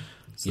Soldier.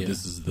 So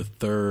this is the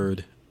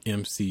 3rd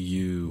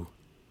MCU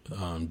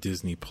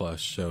Disney Plus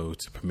show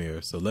to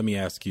premiere. So let me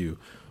ask you,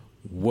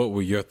 what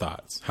were your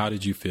thoughts? How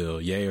did you feel,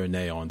 yay or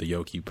nay, on the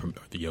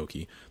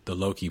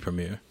Loki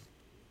premiere?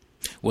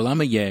 Well,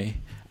 I'm a yay.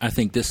 I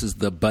think this is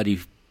the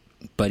buddy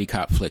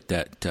cop flick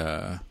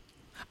that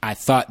I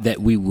thought that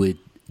we would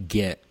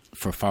get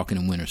for Falcon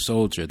and Winter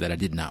Soldier that I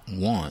did not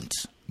want,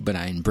 but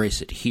I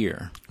embrace it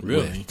here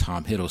with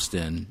Tom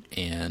Hiddleston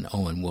and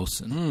Owen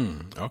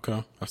Wilson.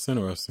 Okay, that's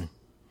interesting.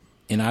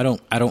 And I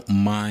don't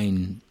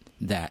mind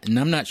that, and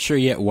I'm not sure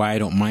yet why I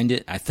don't mind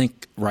it. I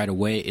think right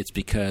away it's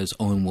because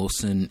Owen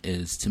Wilson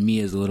is a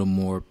little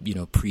more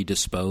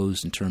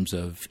predisposed in terms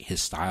of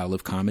his style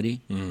of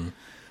comedy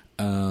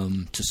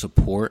to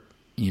support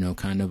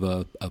kind of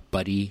a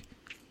buddy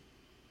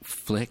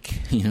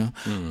flick,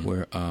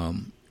 where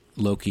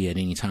Loki at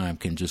any time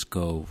can just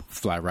go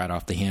fly right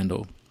off the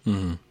handle.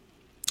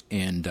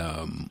 And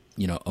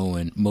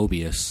Owen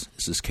Mobius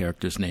is his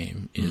character's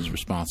name, is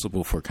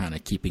responsible for kind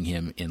of keeping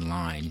him in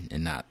line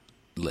and not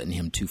letting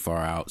him too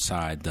far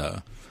outside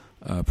the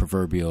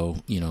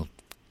proverbial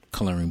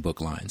coloring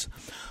book lines.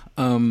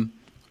 I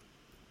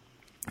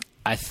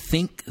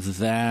think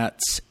that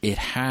it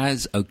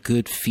has a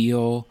good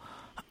feel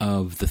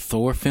of the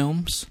Thor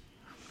films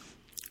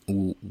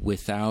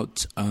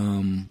without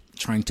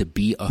trying to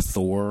be a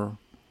Thor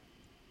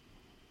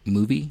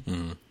movie,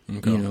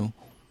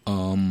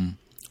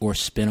 or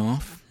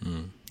spin-off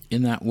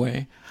in that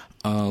way.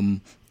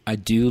 I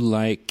do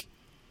like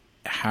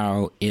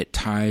how it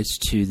ties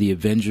to the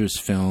Avengers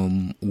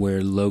film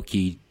where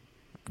Loki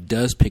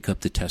does pick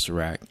up the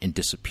Tesseract and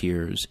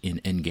disappears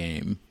in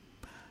Endgame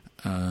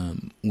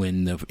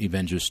when the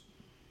Avengers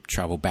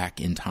travel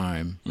back in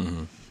time.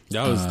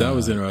 That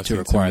was interesting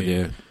to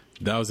acquire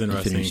that was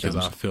interesting because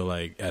I feel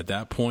like at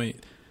that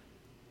point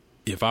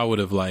if I would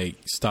have like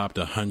stopped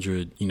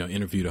 100,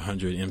 interviewed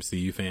 100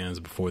 MCU fans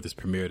before this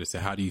premiere to say,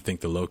 how do you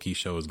think the Loki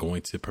show is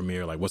going to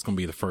premiere? Like, what's going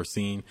to be the first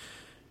scene?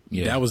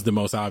 Yeah. That was the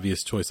most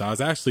obvious choice. I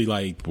was actually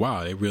like,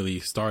 wow, they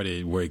really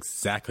started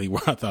exactly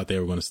where I thought they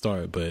were going to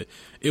start, but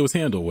it was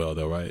handled well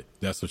though, right?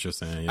 That's what you're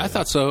saying. Yeah. I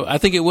thought so. I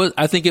think it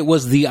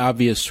was the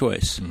obvious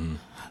choice.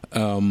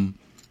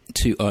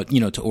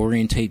 To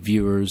orientate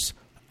viewers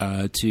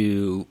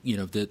to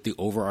the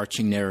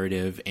overarching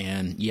narrative,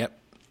 and yep,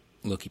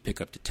 Loki picked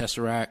up the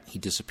Tesseract. He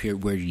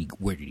disappeared. Where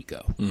did he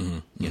go?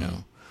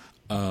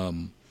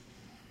 I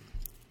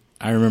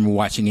remember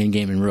watching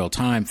Endgame in real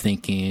time,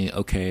 thinking,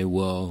 okay,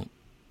 well,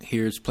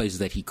 here's places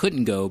that he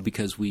couldn't go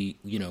because we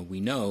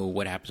know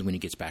what happens when he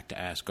gets back to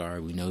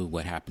Asgard. We know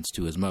what happens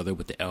to his mother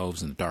with the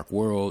elves in the Dark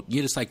World.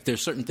 Just like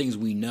there's certain things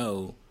we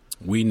know.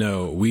 We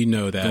know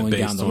that going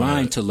based down the on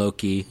line that. To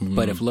Loki,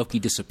 but if Loki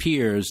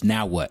disappears,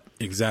 now what?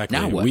 Exactly.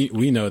 Now what?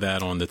 We know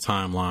that on the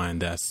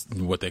timeline, that's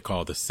what they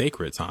call the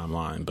sacred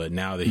timeline. But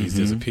now that he's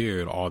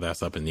disappeared, all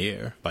that's up in the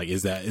air. Like,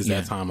 is that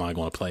timeline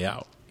going to play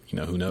out?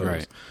 Who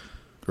knows?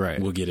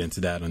 Right. We'll get into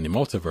that on the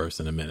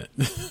multiverse in a minute.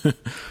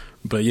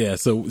 But yeah,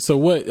 so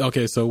what?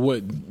 Okay, so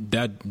what?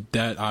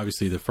 That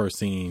obviously the first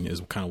scene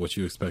is kind of what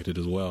you expected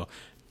as well.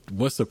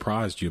 What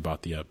surprised you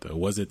about the ep though?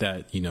 Was it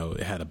that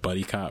it had a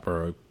buddy cop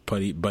or a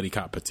buddy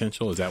cop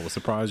potential? Is that what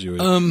surprised you?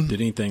 Or did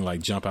anything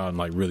like jump out and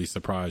like really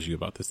surprise you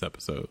about this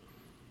episode?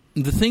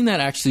 The thing that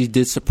actually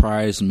did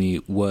surprise me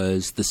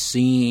was the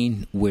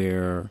scene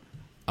where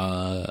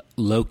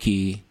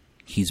Loki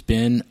he's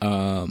been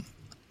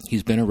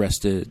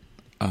arrested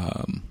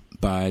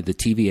by the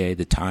TVA,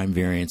 the Time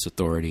Variance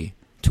Authority,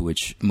 to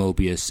which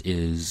Mobius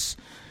is.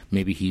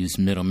 Maybe he's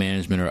middle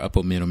management or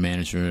upper middle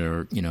management,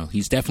 or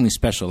he's definitely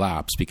special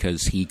ops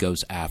because he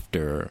goes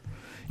after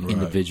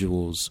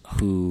individuals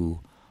who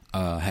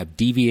have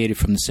deviated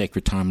from the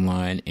sacred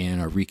timeline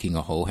and are wreaking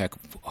a whole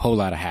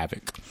lot of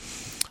havoc.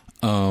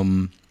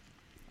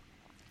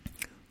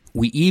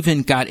 We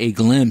even got a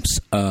glimpse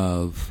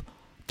of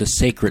the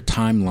sacred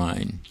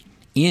timeline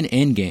in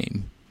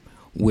Endgame,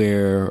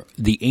 where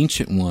the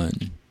Ancient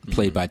One,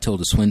 played by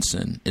Tilda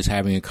Swinton, is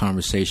having a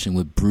conversation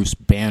with Bruce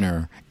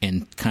Banner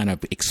and kind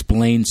of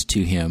explains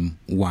to him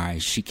why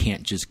she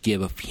can't just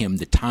give him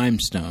the time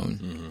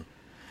stone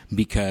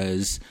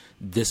because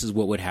this is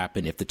what would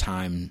happen if the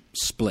time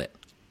split.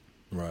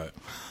 Right.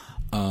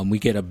 We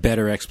get a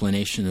better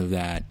explanation of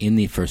that in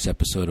the first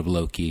episode of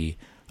Loki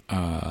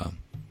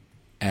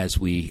as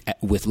we,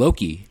 with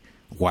Loki,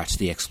 watch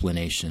the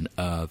explanation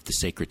of the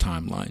sacred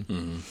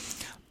timeline.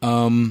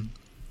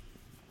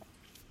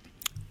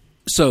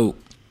 So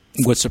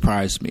what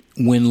surprised me,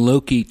 when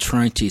Loki,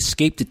 trying to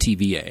escape the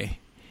TVA,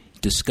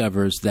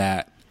 discovers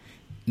that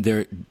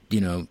the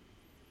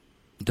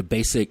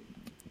basic,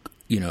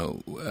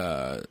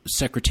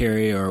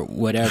 secretary or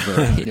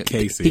whatever,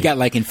 Casey. he got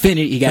like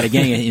he got a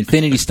gang of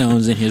Infinity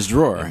Stones in his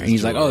drawer, and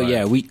he's like,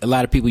 yeah, a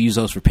lot of people use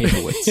those for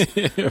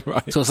paperweights.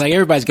 Right. So it's like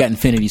everybody's got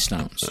Infinity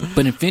Stones,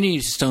 but Infinity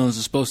Stones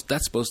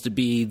that's supposed to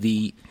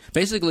be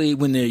basically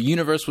when the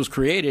universe was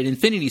created,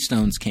 Infinity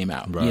Stones came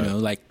out.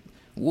 Right.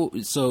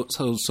 So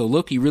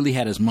Loki really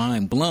had his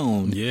mind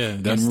blown,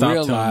 and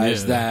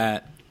realized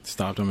that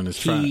stopped him in his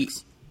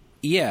tracks.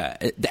 Yeah,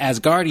 the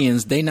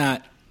Asgardians, they're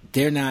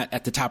not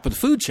at the top of the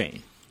food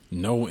chain.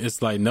 No,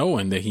 it's like no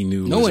one that he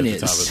knew was at the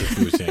top of the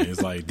food chain.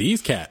 It's like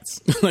these cats,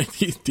 like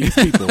these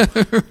people.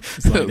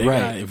 It's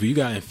like if you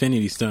got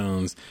Infinity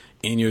Stones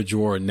in your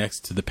drawer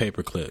next to the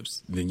paper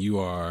clips, then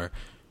you at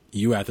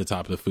the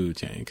top of the food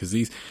chain, because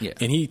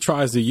and he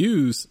tries to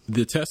use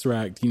the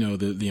Tesseract,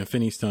 the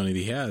Infinity Stone that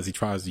he has. He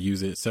tries to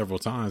use it several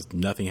times.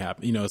 Nothing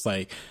happened. It's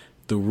like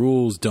the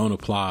rules don't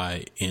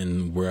apply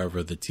in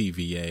wherever the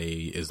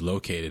TVA is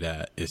located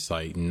at. It's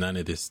like none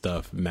of this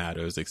stuff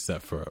matters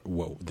except for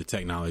the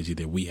technology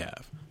that we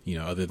have.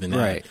 Other than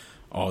that,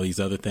 all these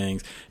other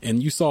things.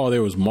 And you saw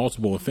there was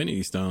multiple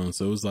Infinity Stones,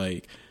 so it was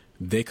like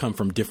they come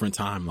from different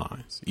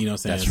timelines. You know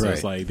what I'm saying? That's right.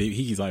 It's like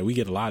he's like, we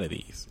get a lot of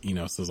these.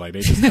 So it's like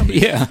they just come in.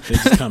 They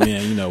just come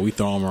in. We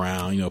throw them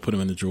around. Put them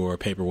in the drawer,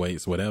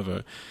 paperweights,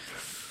 whatever.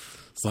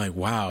 It's like,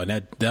 wow,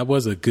 and that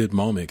was a good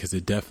moment, because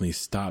it definitely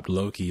stopped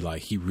Loki.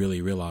 Like, he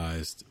really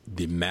realized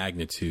the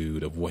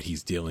magnitude of what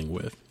he's dealing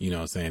with. You know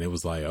what I'm saying? It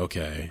was like,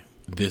 okay,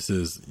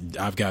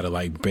 I've got to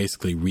like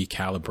basically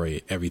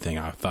recalibrate everything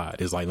I thought.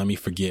 It's like, let me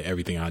forget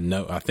everything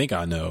I think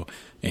I know,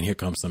 and here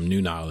comes some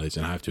new knowledge,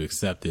 and I have to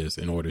accept this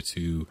in order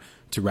to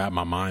wrap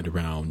my mind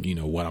around,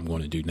 what I'm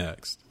going to do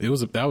next.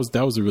 That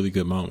was a really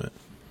good moment.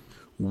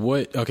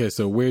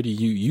 So where do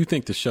you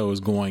think the show is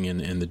going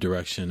in the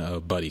direction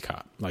of buddy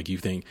cop? Like, do you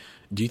think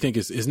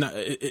it's not,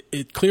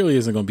 it clearly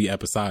isn't going to be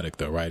episodic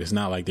though, right? It's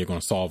not like they're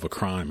going to solve a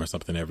crime or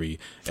something every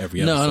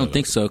episode. No, I don't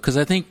think so. Cause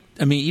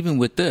even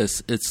with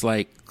this, it's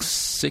like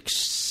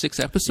six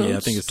episodes. Yeah, I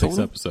think it's total?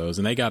 6 episodes,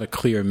 and they got a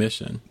clear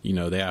mission.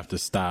 They have to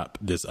stop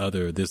this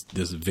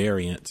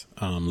variant,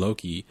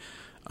 Loki,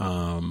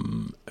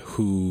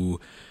 who,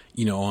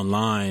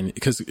 online,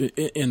 because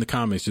in the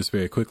comics, just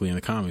very quickly in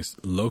the comics,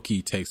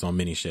 Loki takes on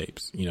many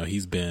shapes.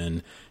 He's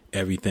been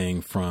everything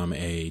from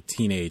a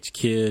teenage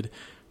kid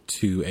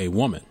to a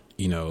woman.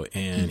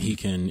 And he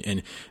can,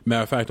 and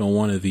matter of fact, on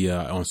one of the,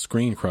 on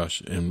Screen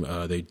Crush, and,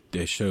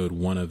 they showed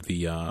one of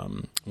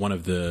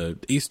the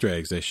Easter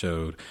eggs they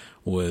showed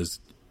was,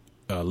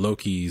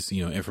 Loki's,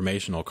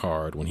 informational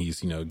card when he's,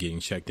 getting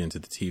checked into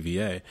the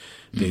TVA.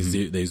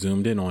 They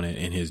zoomed in on it,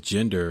 and his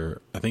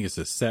gender, I think it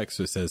says sex,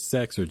 or it says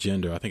sex or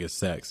gender, I think it's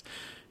sex,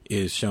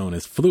 is shown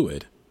as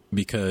fluid.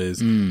 Because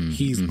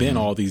he's been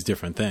all these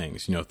different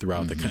things,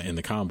 throughout in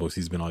the comic books,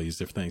 he's been all these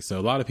different things. So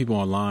a lot of people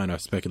online are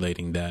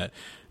speculating that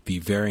the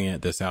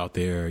variant that's out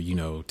there,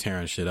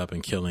 tearing shit up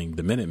and killing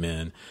the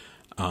Minutemen,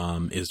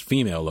 is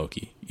female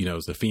Loki.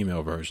 Is the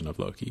female version of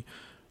Loki.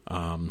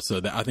 So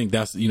that, I think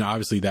that's,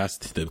 obviously that's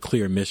the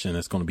clear mission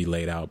that's going to be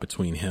laid out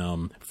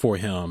for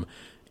him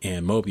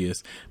and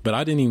Mobius. But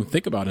I didn't even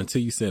think about it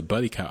until you said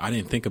buddy cop. I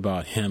didn't think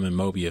about him and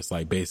Mobius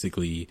like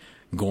basically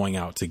going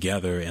out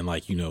together and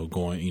like,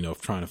 going,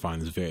 trying to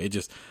find this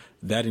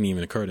that didn't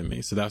even occur to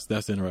me. So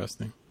that's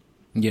interesting.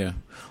 Yeah.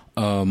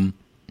 And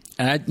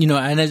I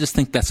just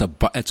think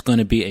it's going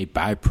to be a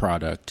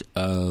byproduct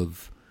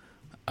of,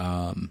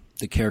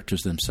 the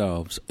characters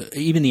themselves,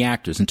 even the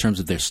actors in terms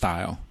of their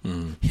style,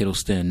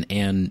 Hiddleston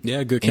and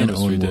good chemistry, and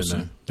Owen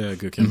Wilson.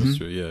 Good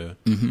chemistry. Yeah.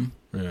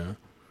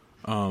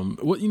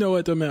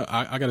 What though, man,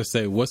 I gotta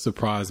say, what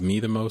surprised me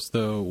the most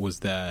though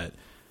was that,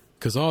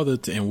 because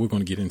and we're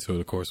going to get into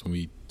it, of course, when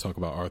we talk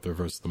about Arthur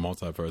versus the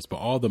multiverse, but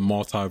all the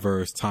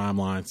multiverse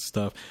timeline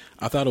stuff,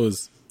 I thought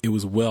it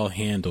was well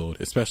handled,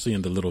 especially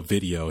in the little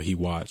video he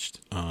watched,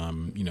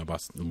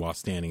 while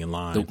standing in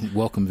line. The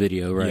welcome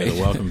video, right? Yeah,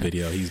 the welcome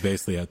video. He's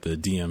basically at the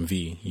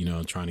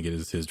DMV, trying to get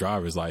his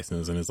driver's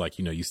license, and it's like,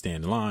 you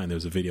stand in line,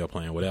 there's a video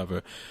playing,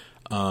 whatever.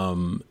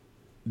 And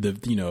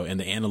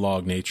the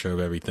analog nature of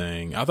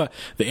everything. I thought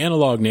the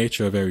analog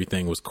nature of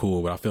everything was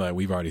cool, but I feel like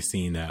we've already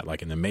seen that,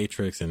 like in The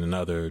Matrix and in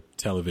other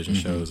television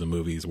shows and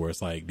movies, where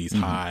it's like these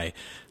high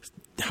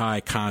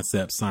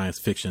concept science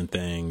fiction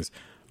things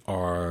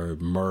are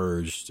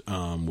merged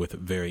with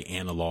very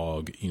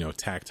analog,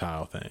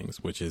 tactile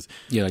things, which is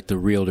like the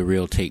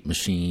reel-to-reel tape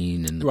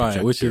machine and the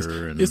projector, which is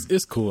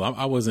it's cool.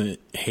 I wasn't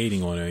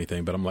hating on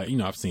anything, but I'm like,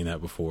 I've seen that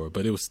before,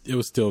 but it was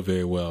still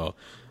very well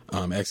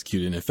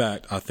executed. And in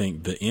fact, I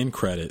think the end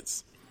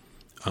credits,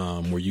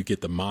 where you get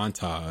the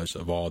montage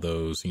of all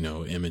those,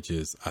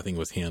 images, I think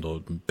was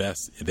handled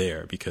best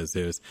there, because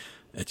it's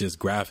just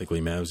graphically,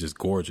 man, it was just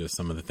gorgeous.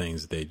 Some of the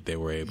things that they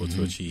were able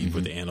to achieve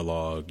with the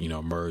analog,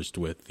 merged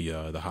with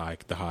the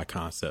high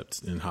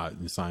concepts and high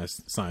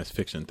science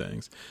fiction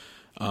things.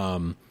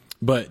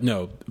 But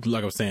no,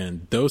 like I was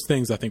saying, those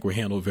things I think were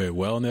handled very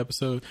well in the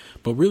episode.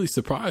 But really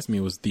surprised me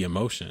was the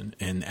emotion.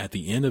 And at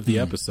the end of the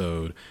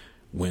episode,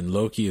 when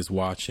Loki is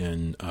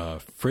watching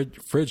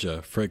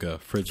Frigga,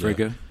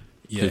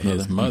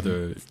 his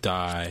mother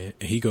die,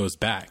 he goes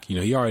back.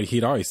 He'd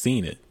already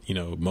seen it.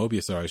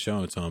 Mobius had already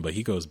shown it to him, but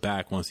he goes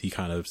back once he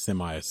kind of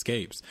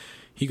semi-escapes.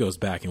 He goes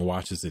back and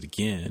watches it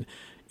again,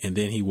 and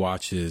then he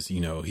watches.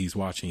 He's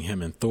watching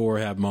him and Thor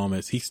have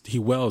moments. He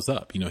wells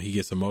up. He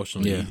gets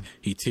emotional. Yeah.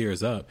 He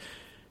tears up,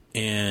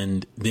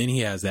 and then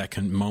he has that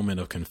moment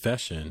of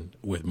confession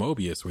with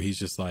Mobius, where he's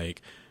just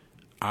like,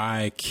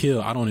 I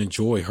don't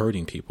enjoy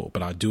hurting people,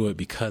 but I do it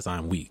because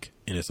I'm weak.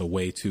 And it's a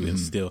way to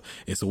instill,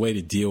 it's a way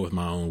to deal with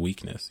my own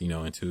weakness,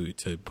 and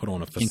to put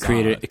on a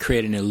facade. And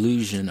create an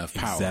illusion of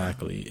power.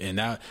 Exactly. And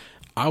that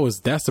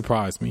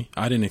surprised me.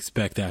 I didn't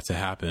expect that to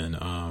happen.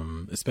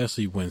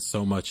 Especially when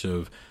so much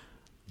of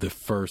the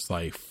first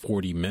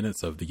 40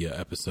 minutes of the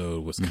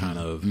episode was kind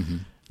of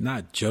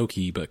not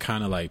jokey, but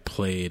kind of like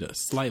played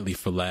slightly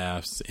for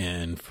laughs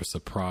and for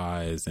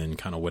surprise and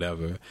kind of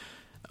whatever.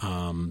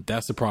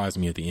 That surprised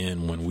me at the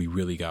end when we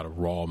really got a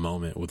raw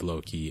moment with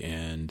Loki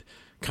and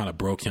kind of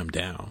broke him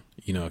down,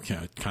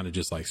 kind of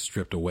just like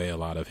stripped away a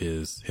lot of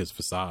his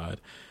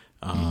facade.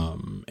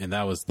 And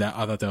I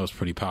thought that was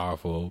pretty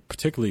powerful,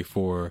 particularly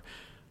for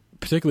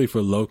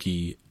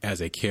Loki as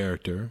a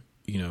character,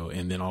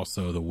 and then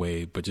also the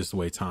way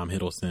Tom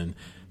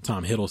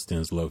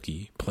Hiddleston's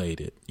Loki played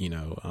it,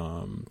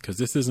 cause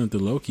this isn't the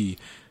Loki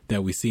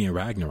that we see in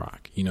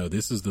Ragnarok.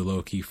 This is the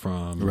Loki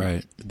from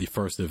the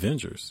first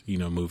Avengers,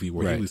 movie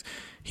where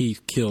he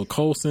killed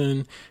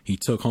Coulson. He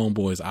took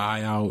Homeboy's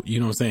eye out. You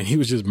know what I'm saying? He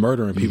was just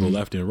murdering people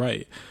left and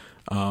right.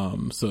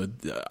 So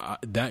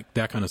that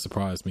kind of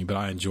surprised me, but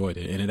I enjoyed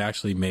it. And it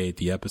actually made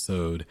the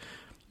episode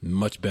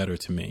much better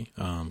to me.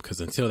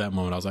 Cause until that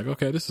moment I was like,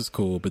 okay, this is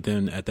cool. But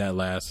then at that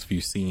last few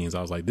scenes,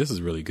 I was like, this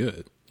is really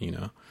good,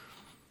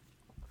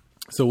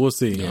 So we'll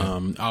see. Yeah.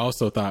 I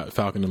also thought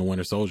Falcon and the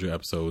Winter Soldier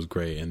episode was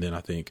great. And then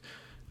I think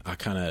I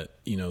kind of,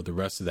 the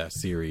rest of that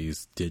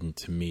series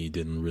didn't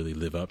really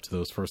live up to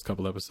those first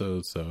couple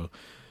episodes. So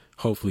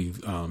hopefully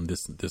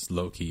this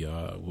Loki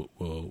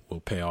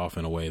will pay off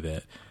in a way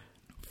that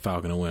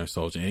Falcon and Winter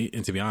Soldier,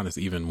 and to be honest,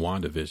 even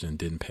WandaVision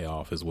didn't pay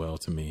off as well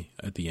to me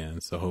at the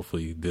end. So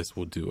hopefully this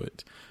will do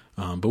it.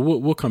 But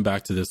we'll come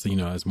back to this,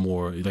 as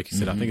more, like you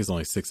said, I think it's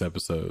only 6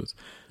 episodes.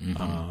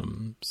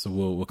 So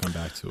we'll come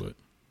back to it.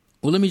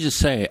 Well, let me just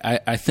say,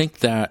 I think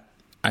that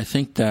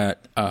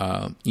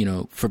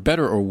for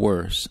better or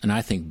worse, and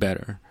I think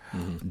better,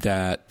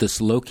 that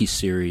this Loki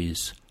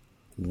series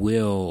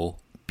will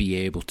be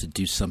able to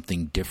do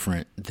something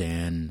different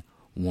than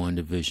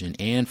WandaVision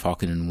and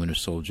Falcon and Winter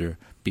Soldier,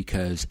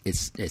 because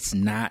it's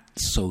not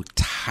so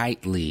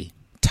tightly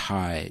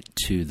tied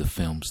to the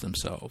films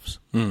themselves.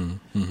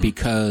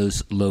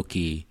 Because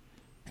Loki,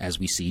 as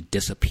we see,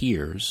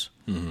 disappears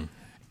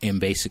and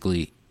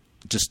basically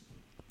just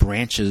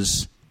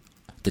branches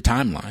the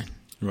timeline.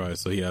 Right,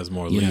 so he has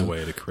more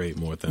leeway to create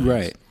more things.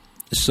 Right.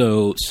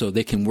 So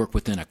they can work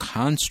within a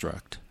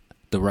construct.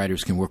 The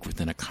writers can work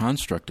within a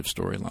construct of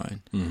storyline,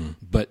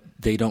 but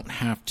they don't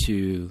have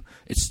to.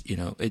 It's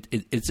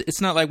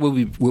it's not like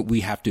what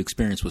we have to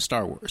experience with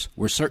Star Wars,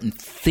 where certain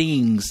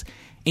things,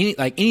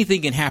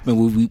 anything can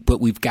happen, but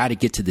we've got to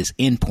get to this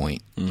end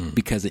point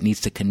because it needs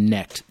to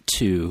connect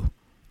to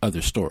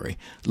other story.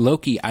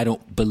 Loki, I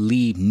don't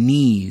believe,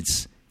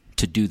 needs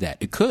to do that.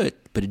 It could,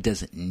 but it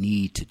doesn't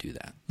need to do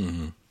that.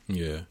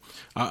 Yeah,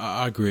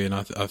 I agree, and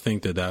I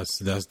think that's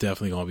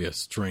definitely going to be a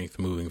strength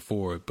moving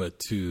forward.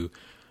 But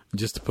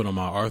just to put on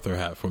my Arthur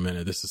hat for a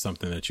minute, this is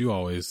something that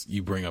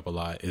you bring up a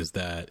lot, is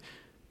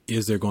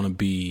there going to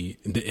be,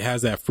 it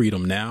has that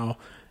freedom now,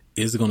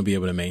 is it going to be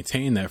able to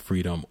maintain that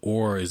freedom,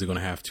 or is it going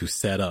to have to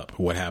set up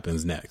what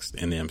happens next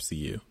in the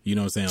MCU? You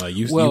know what I'm saying? Like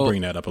you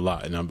bring that up a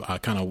lot, and I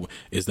kind of,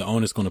 is the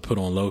onus going to put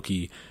on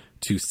Loki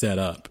to set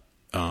up?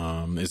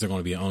 Is there going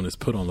to be an onus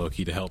put on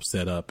Loki to help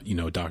set up,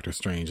 Doctor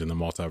Strange and the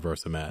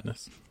Multiverse of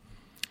Madness?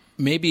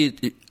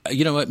 Maybe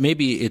you know what?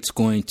 Maybe it's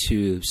going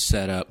to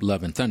set up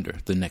Love and Thunder,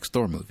 the next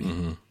Thor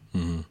movie,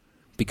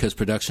 because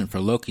production for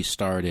Loki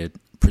started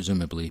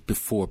presumably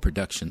before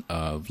production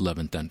of Love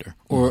and Thunder,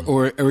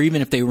 or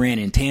even if they ran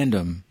in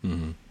tandem.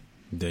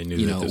 They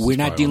knew we're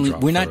not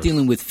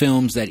dealing with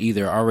films that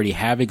either already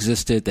have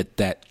existed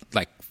that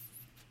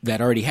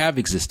already have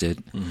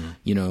existed.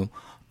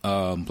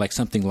 Like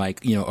something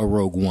like a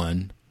Rogue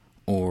One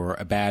or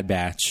a Bad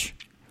Batch,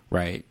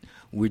 right?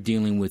 We're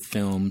dealing with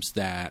films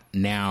that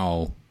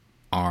now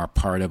are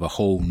part of a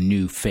whole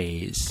new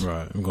phase.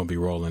 Right. I'm going to be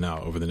rolling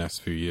out over the next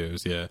few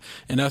years. Yeah.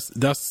 And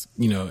that's,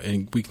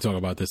 and we can talk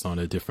about this on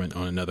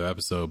another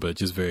episode, but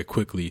just very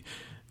quickly,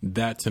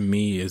 that to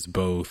me is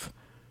both,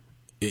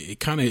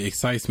 it kind of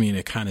excites me and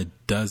it kind of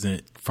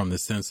doesn't, from the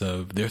sense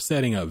of they're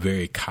setting up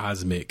very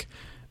cosmic,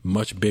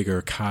 much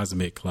bigger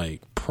cosmic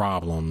like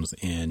problems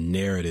and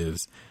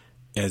narratives,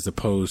 as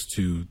opposed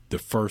to the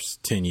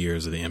first 10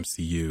 years of the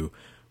MCU,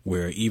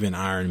 where even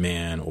Iron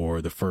Man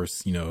or the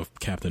first,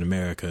 Captain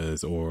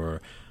America's, or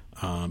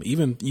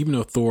even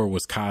though Thor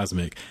was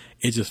cosmic,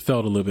 it just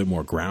felt a little bit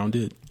more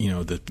grounded.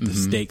 The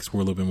stakes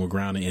were a little bit more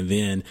grounded. And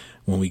then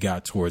when we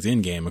got towards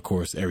Endgame, of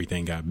course,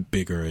 everything got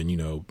bigger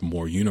and,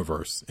 more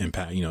universe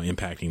impact,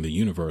 impacting the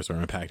universe or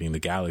impacting the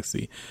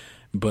galaxy.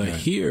 But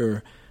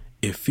here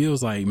it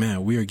feels like,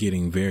 man, we are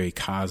getting very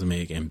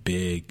cosmic and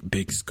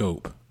big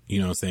scope,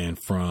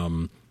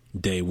 from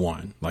day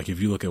one. Like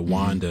if you look at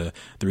Wanda,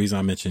 the reason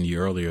I mentioned you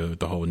earlier,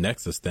 the whole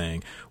Nexus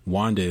thing,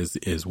 Wanda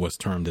is what's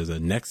termed as a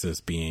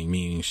Nexus being,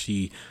 meaning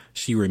she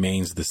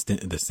remains the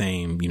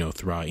same,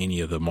 throughout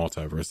any of the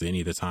multiverse, any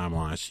of the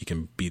timelines.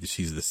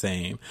 She's the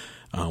same,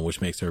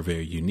 which makes her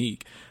very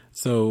unique.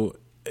 So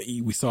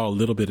we saw a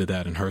little bit of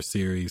that in her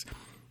series.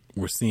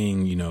 We're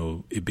seeing,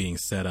 it being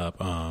set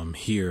up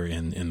here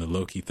in the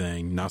Loki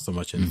thing, not so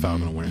much in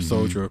Falcon and Winter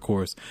Soldier, of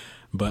course.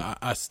 But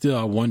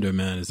I wonder,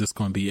 man, is this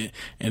going to be it?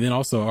 And then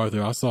also,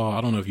 Arthur,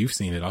 I don't know if you've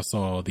seen it. I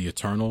saw the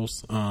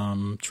Eternals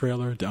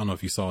trailer. I don't know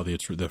if you saw the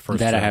first that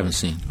trailer. I haven't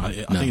seen. I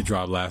think it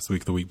dropped last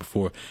week, the week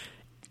before.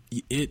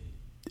 It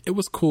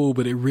was cool,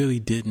 but it really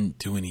didn't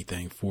do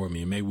anything for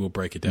me. And maybe we'll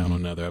break it down on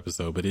another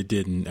episode, but it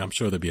didn't. I'm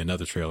sure there'll be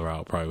another trailer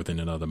out probably within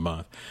another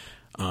month.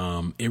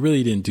 It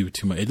really didn't do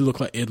too much. It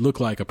looked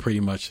like a pretty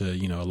much a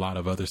lot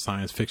of other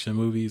science fiction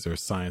movies or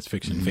science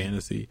fiction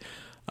fantasy.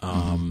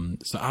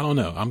 So I don't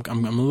know.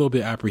 I'm a little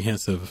bit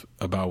apprehensive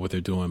about what they're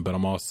doing, but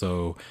I'm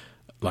also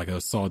like, I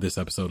saw this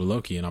episode of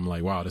Loki and I'm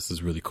like, wow, this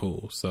is really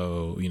cool.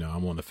 So,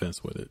 I'm on the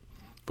fence with it,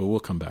 but we'll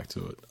come back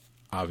to it,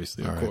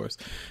 obviously, of course.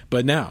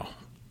 But now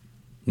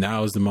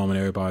is the moment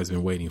everybody's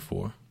been waiting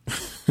for.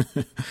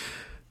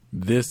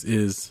 This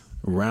is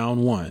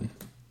round one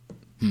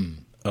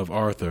of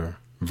Arthur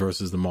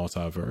versus the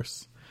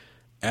multiverse.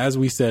 As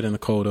we said in the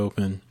cold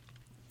open,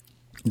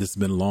 this has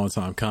been a long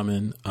time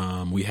coming.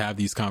 We have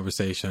these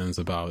conversations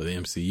about the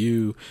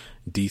MCU,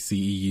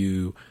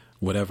 DCEU,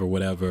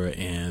 whatever,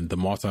 and the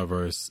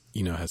multiverse,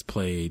 has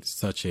played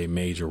such a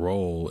major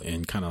role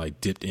and kind of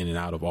like dipped in and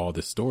out of all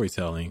this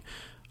storytelling.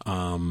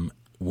 When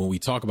we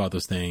talk about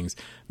those things,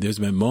 there's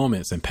been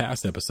moments in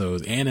past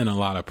episodes and in a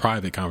lot of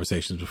private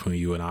conversations between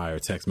you and I, or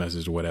text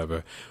message or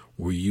whatever,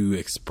 where you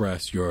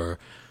express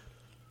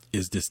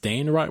is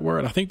disdain the right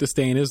word? I think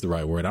disdain is the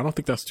right word. I don't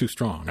think that's too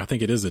strong. I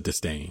think it is a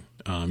disdain.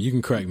 You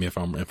can correct me if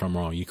I'm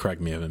wrong. You correct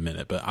me in a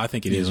minute, but I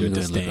think it is your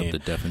disdain. Look up the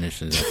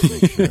definition to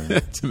make sure.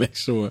 To make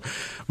sure.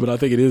 But I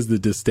think it is the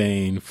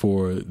disdain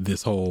for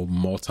this whole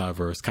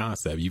multiverse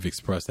concept. You've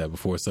expressed that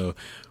before. So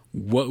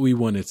what we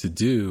wanted to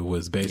do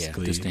was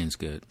basically Disdain's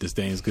good.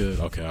 Disdain's good.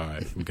 Okay, all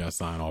right. We got to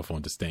sign off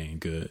on Disdain.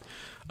 Good.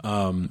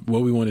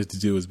 What we wanted to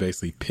do is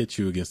basically pitch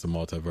you against the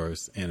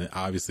multiverse, and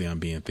obviously I'm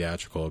being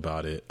theatrical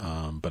about it.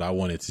 But I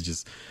wanted to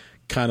just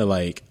kind of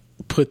like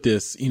put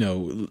this,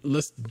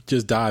 let's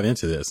just dive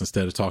into this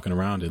instead of talking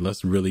around it.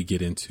 Let's really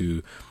get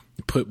into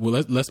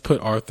let's put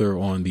Arthur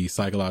on the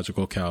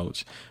psychological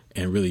couch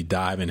and really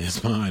dive in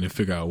his mind and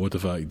figure out what the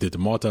fuck did the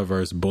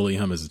multiverse bully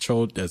him as a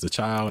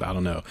child. I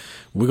don't know.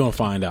 We're gonna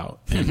find out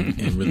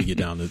and really get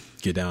down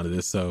to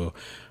this. So,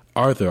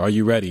 Arthur, are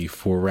you ready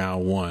for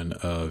round 1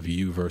 of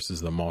You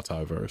versus the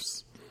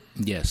Multiverse?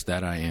 Yes,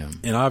 that I am.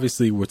 And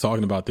obviously, we're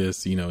talking about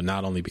this,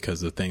 not only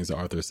because of things that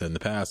Arthur said in the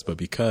past, but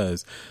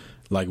because,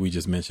 like we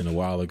just mentioned a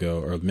while ago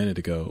or a minute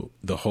ago,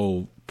 the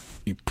whole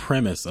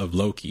premise of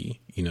Loki,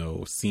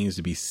 seems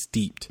to be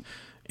steeped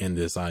in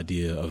this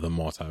idea of the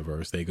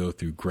multiverse. They go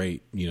through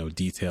great,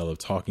 detail of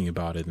talking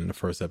about it in the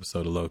first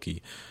episode of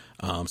Loki.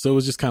 So it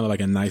was just kind of like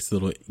a nice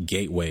little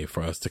gateway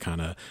for us to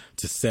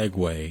to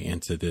segue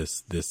into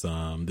this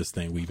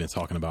thing we've been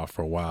talking about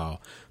for a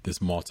while,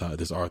 this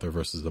Arthur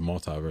versus the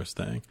multiverse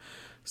thing.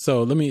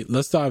 So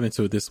let's dive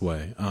into it this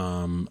way.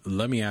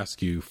 Let me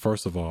ask you,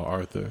 first of all,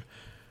 Arthur,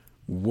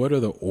 what are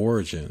the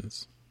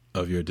origins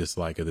of your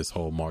dislike of this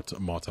whole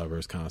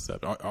multiverse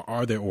concept?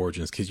 Are there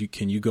origins?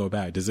 Can you go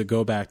back? Does it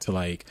go back to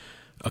like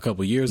a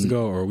couple of years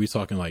ago, or are we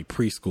talking like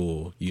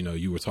preschool?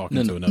 You were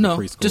talking to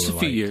another preschooler. Just a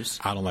few years.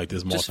 I don't like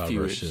this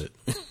multiverse shit.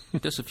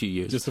 Just a few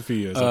years. Just a few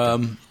years.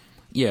 Okay.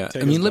 Yeah.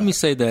 Let me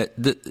say that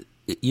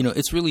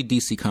it's really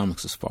DC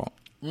Comics' fault.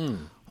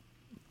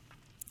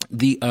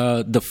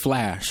 The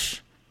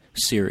Flash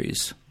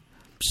series,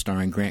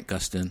 starring Grant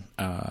Gustin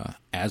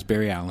as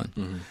Barry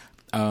Allen.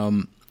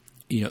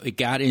 It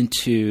got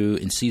into,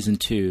 in season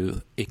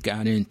 2,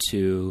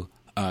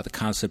 the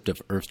concept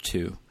of Earth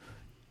 2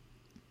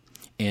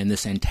 and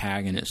this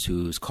antagonist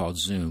who's called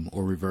Zoom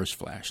or Reverse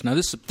Flash. Now,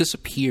 this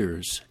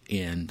appears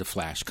in the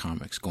Flash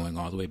comics going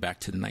all the way back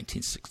to the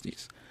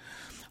 1960s,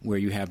 where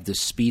you have this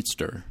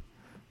speedster,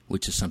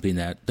 which is something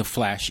that the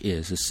Flash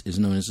is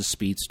known as a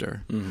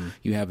speedster. Mm-hmm.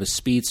 You have a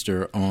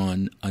speedster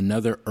on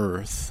another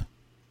Earth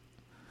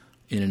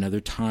in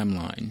another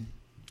timeline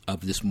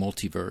of this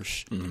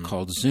multiverse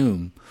called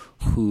Zoom,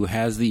 who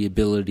has the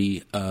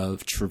ability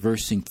of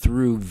traversing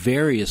through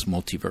various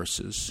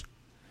multiverses.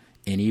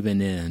 And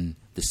even in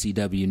the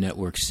CW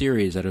network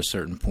series, at a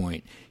certain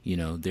point,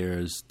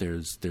 there's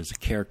a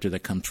character that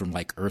comes from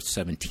like Earth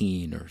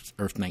 17 or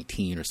Earth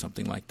 19 or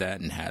something like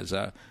that, and has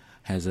a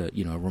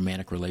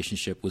romantic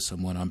relationship with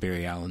someone on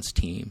Barry Allen's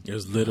team.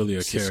 There's literally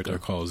a character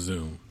called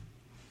Zoom.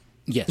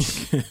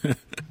 Yes.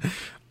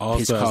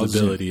 Also has the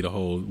ability to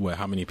hold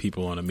how many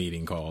people on a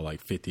meeting call,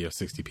 like 50 or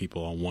 60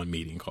 people on one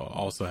meeting call.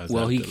 Also has that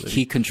ability. Well,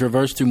 he can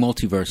traverse through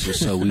multiverses,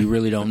 so we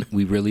really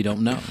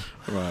don't know.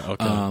 Right.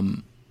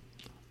 Okay.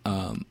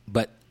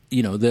 But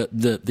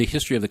the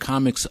history of the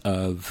comics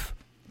of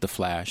the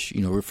Flash,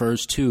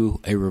 refers to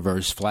a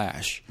Reverse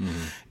Flash,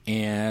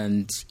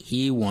 and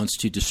he wants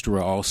to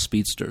destroy all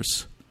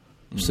speedsters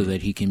so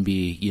that he can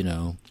be,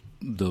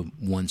 the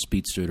one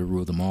speedster to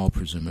rule them all,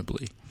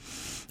 presumably.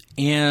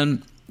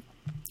 And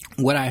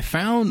what I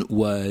found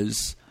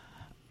was,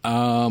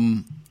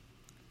 after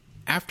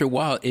a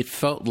while, it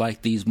felt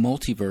like these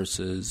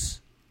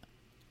multiverses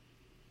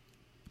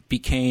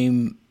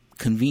became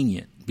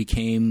convenient,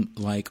 became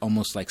like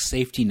almost like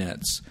safety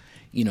nets,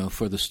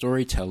 for the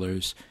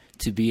storytellers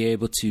to be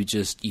able to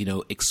just,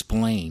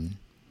 explain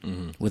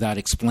without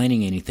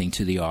explaining anything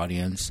to the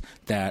audience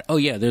that, oh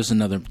yeah, there's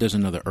another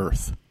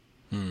Earth.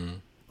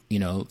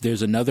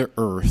 There's another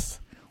Earth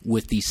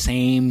with the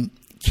same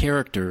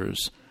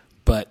characters,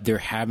 but they're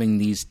having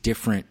these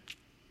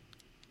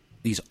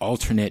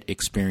alternate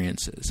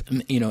experiences.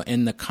 And,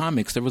 in the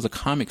comics, there was a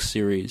comic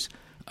series,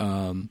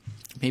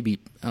 maybe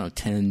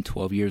 10,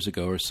 12 years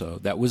ago or so,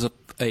 that was a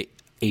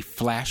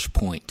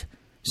Flashpoint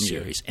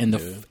series. Yeah.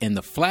 And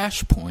the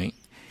Flashpoint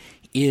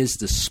is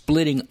the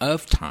splitting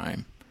of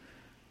time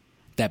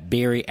that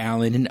Barry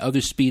Allen and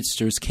other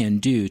speedsters can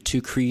do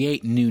to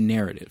create new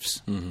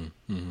narratives.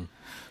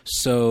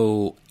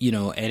 So,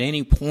 at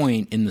any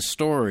point in the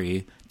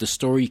story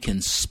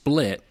can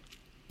split,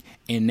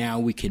 and now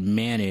we can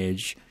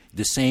manage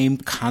the same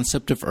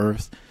concept of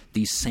Earth,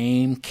 these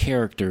same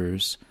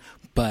characters,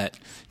 but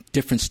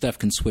different stuff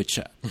can switch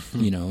up.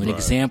 An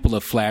example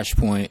of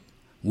Flashpoint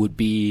would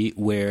be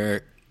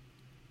where,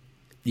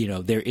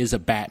 there is a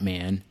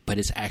Batman, but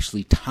it's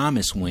actually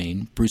Thomas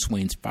Wayne, Bruce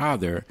Wayne's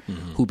father,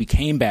 who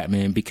became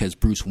Batman because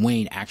Bruce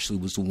Wayne actually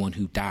was the one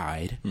who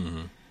died.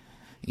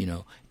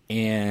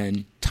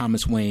 And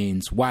Thomas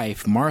Wayne's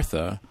wife,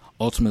 Martha,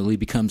 ultimately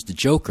becomes the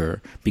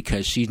Joker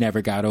because she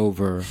never got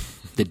over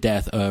the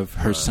death of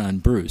her son,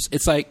 Bruce.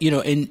 It's like,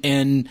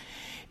 and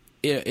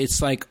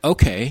it's like,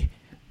 okay,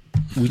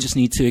 we just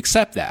need to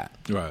accept that.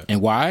 Right. And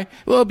why?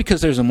 Well,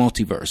 because there's a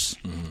multiverse.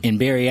 And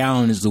Barry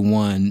Allen is the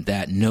one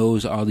that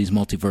knows all these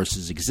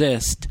multiverses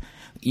exist,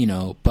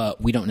 but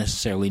we don't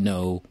necessarily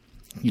know,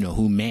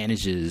 who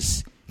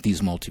manages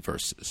these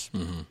multiverses.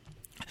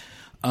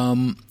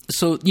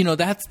 So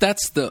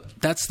that's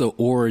the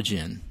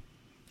origin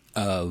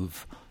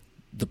of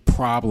the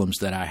problems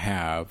that I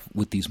have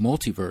with these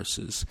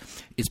multiverses.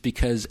 It's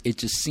because it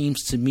just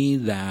seems to me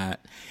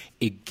that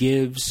it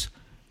gives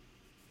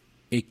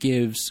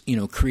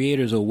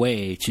creators a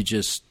way to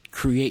just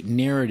create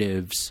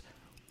narratives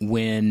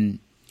when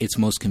it's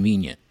most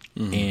convenient.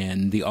 Mm-hmm.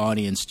 And the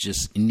audience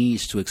just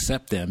needs to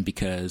accept them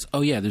because,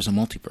 oh yeah, there's a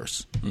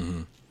multiverse.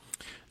 Mm-hmm.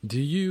 Do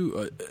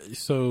you,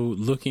 so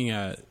looking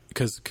at,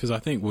 because I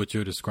think what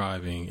you're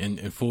describing, and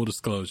in full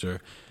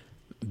disclosure,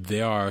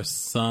 there are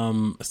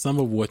some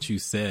of what you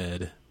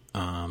said,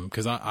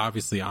 because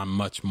obviously I'm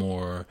much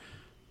more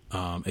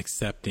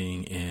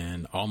accepting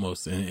and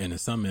almost, in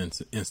some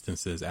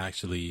instances,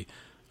 actually,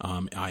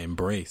 I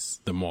embrace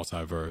the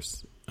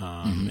multiverse.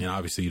 And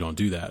obviously you don't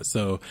do that.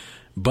 So,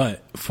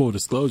 but full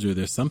disclosure,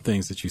 there's some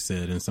things that you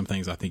said and some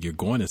things I think you're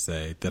going to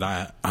say that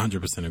I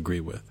 100% agree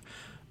with.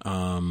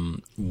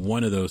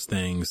 One of those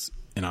things,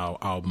 and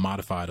I'll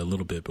modify it a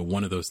little bit, but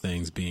one of those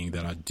things being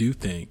that I do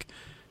think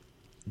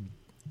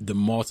the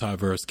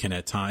multiverse can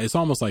at times, it's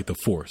almost like the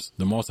Force.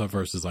 The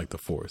multiverse is like the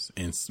Force.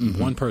 In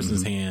one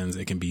person's hands,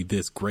 it can be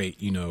this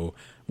great,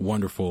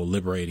 wonderful,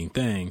 liberating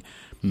thing.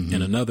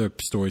 In another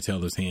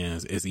storyteller's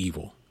hands, it's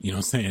evil. You know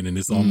what I'm saying? And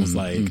it's almost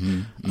like,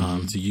 to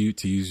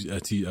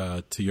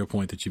your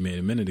point that you made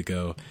a minute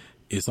ago,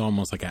 it's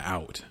almost like an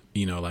out,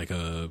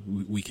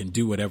 we can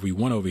do whatever we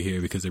want over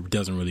here because it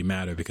doesn't really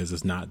matter because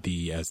it's not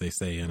as they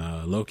say in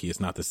Loki, it's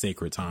not the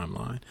sacred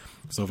timeline.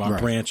 So if I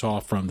branch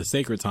off from the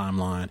sacred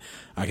timeline,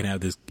 I can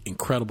have this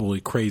incredibly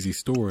crazy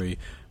story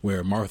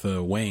where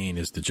Martha Wayne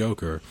is the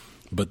Joker,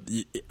 but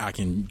I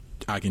can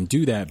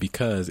do that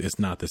because it's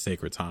not the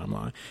sacred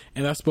timeline.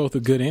 And that's both a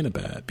good and a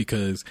bad,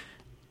 because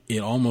it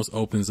almost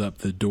opens up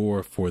the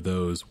door for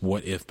those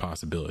what if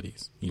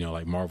possibilities,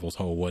 like Marvel's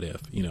whole what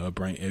if,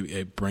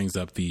 it brings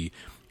up the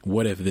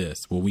what if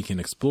this. Well, we can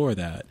explore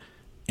that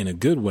in a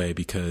good way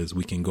because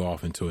we can go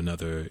off into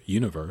another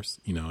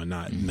universe, and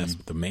not mess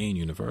with the main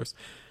universe.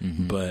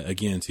 But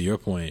again, to your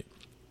point,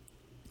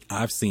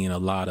 I've seen a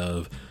lot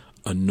of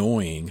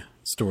annoying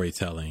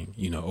storytelling,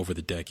 over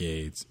the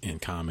decades in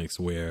comics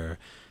where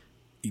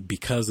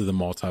because of the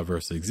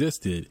multiverse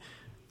existed,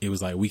 it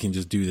was like, we can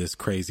just do this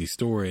crazy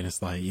story. And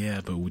it's like,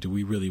 yeah, but do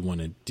we really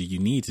do you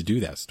need to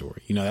do that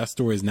story? That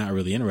story is not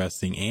really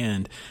interesting.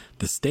 And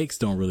the stakes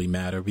don't really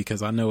matter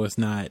because I know it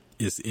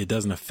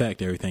doesn't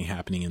affect everything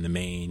happening in the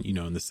main,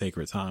 in the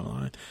sacred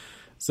timeline.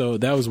 So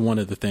that was one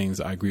of the things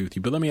I agree with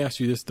you. But let me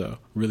ask you this though,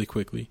 really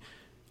quickly.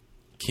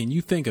 Can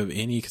you think of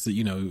any, because,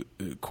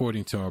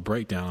 according to our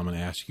breakdown, I'm going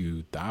to ask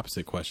you the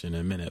opposite question in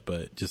a minute,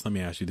 but just let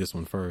me ask you this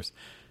one first.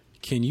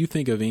 Can you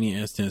think of any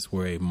instance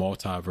where a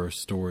multiverse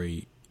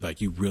story,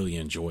 like, you really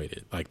enjoyed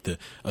it? Like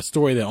a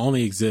story that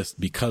only exists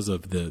because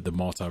of the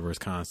multiverse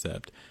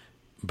concept,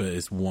 but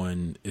it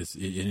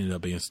ended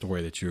up being a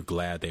story that you're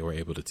glad they were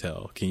able to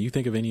tell. Can you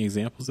think of any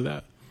examples of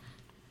that?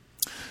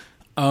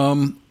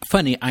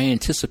 Funny, I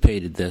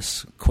anticipated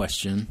this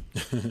question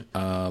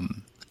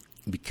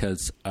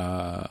because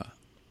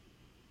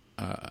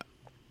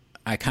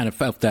I kind of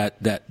felt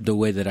that the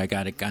way that I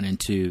got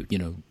into,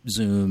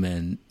 Zoom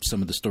and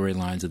some of the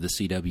storylines of the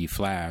CW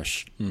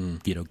Flash,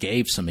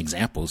 gave some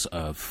examples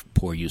of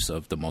poor use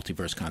of the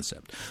multiverse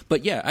concept.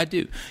 But yeah, I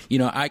do.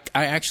 I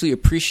actually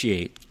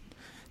appreciate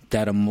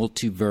that a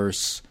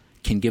multiverse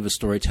can give a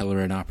storyteller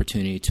an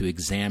opportunity to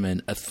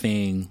examine a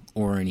thing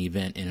or an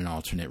event in an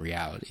alternate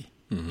reality.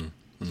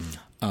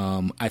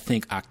 I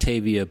think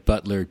Octavia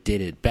Butler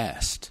did it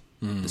best.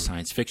 The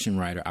science fiction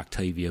writer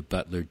Octavia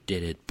Butler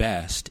did it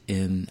best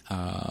in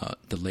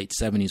the late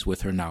 70s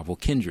with her novel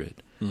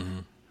Kindred,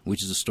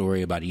 which is a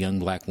story about a young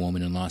black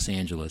woman in Los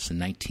Angeles in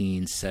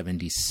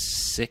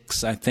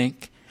 1976, I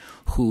think,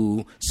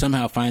 who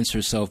somehow finds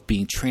herself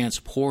being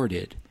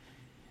transported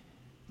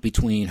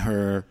between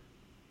her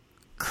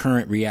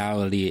current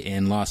reality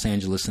in Los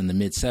Angeles in the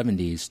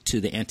mid-70s to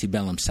the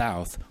antebellum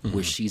South,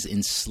 where she's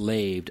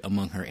enslaved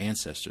among her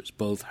ancestors,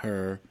 both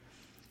her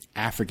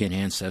African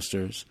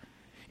ancestors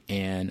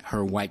and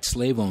her white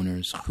slave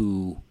owners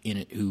who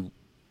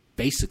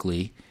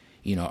basically,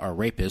 are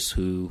rapists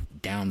who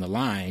down the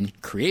line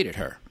created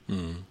her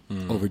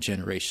over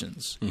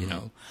generations,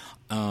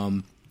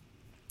 and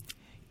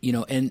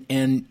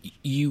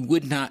you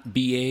would not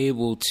be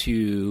able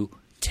to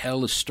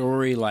tell a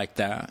story like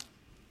that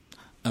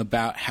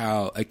about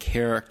how a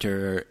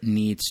character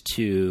needs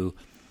to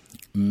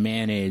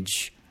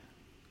manage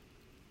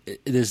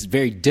this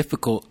very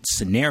difficult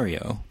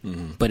scenario,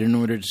 but in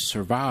order to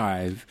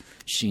survive,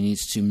 she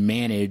needs to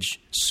manage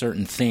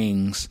certain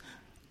things,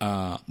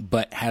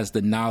 but has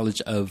the knowledge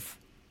of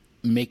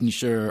making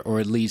sure, or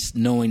at least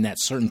knowing that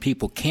certain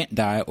people can't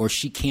die or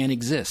she can't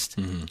exist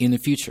in the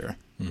future.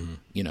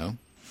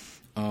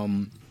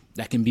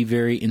 That can be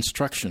very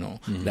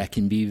instructional. That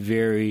can be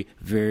very,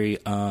 very,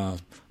 I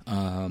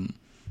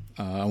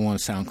want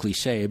to sound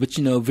cliche, but,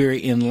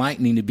 very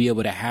enlightening to be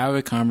able to have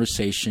a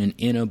conversation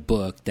in a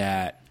book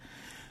that,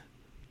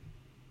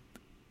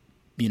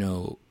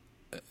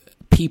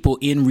 people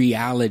in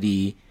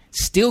reality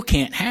still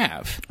can't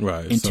have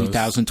in So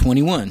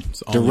 2021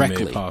 it's only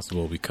directly. made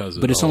possible because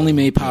of But it's only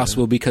made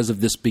possible because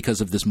of this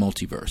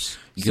multiverse.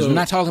 Because we're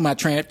not talking about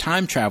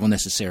time travel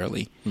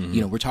necessarily.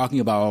 We're talking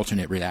about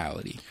alternate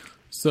reality.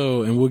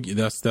 So, and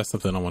that's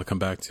something I want to come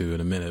back to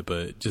in a minute.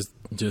 But just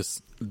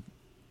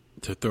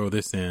to throw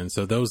this in,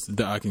 so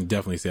I can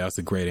definitely say that's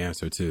a great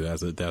answer too.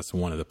 That's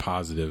one of the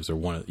positives, or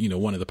one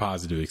of the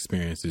positive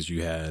experiences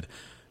you had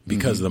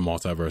because of the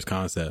multiverse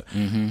concept.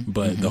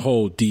 But the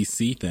whole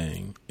DC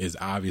thing is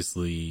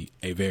obviously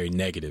a very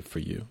negative for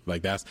you.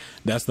 Like that's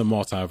the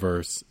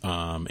multiverse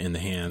in the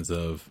hands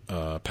of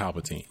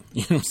Palpatine.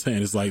 You know what I'm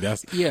saying? It's like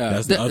that's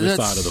the other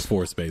side of the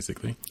Force,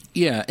 basically.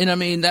 Yeah, and I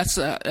mean that's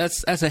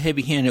a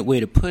heavy-handed way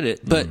to put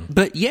it,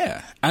 but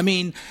yeah, I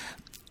mean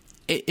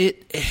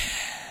it.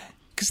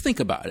 Because think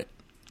about it.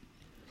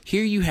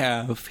 Here you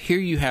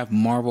have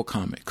Marvel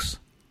Comics,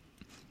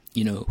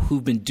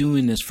 who've been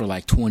doing this for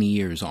like 20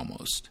 years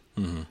almost.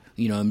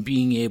 And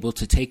being able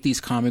to take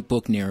these comic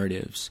book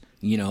narratives,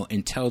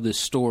 and tell this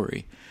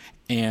story,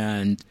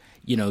 and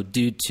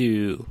due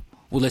to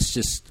let's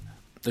just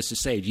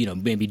say,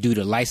 maybe due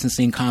to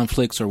licensing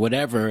conflicts or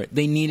whatever,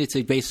 they needed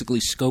to basically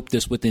scope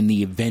this within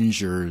the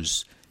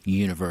Avengers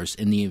universe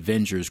and the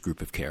Avengers group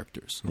of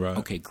characters. Right.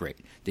 Okay, great.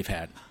 They've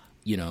had,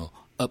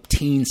 up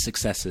teen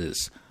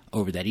successes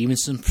over that, even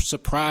some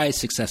surprise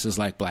successes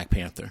like Black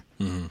Panther.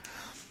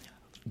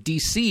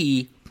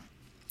 DC,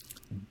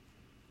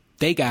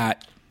 they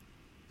got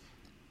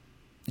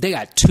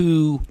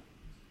two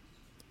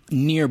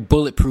near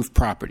bulletproof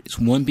properties,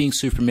 one being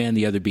Superman,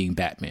 the other being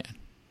Batman.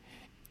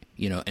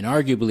 And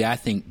arguably I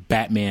think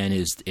Batman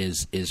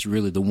is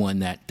really the one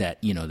that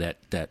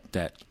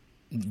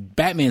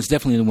Batman's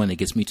definitely the one that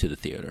gets me to the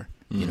theater.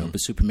 But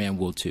Superman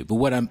will too. But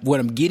what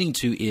I'm getting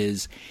to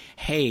is,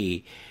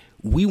 hey,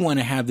 we want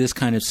to have this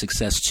kind of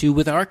success too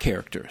with our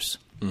characters.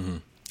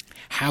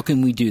 How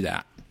can we do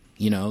that?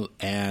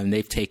 And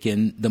they've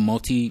taken the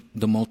multi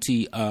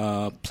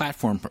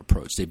platform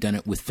approach. They've done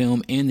it with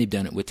film and they've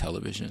done it with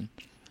television.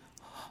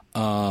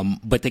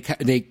 But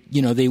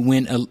they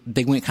went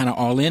kind of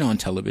all in on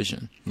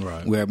television,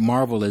 right? Where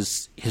Marvel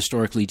has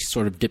historically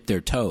sort of dipped their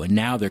toe, and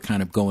now they're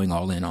kind of going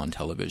all in on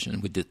television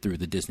through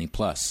the Disney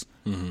Plus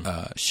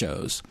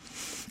shows.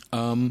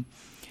 And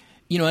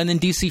then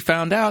DC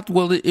found out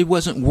it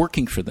wasn't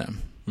working for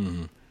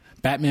them.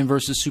 Batman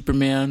versus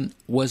Superman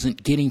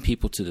wasn't getting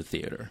people to the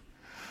theater.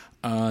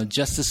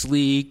 Justice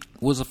League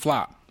was a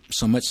flop.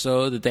 So much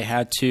so that they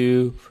had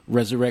to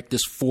resurrect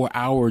this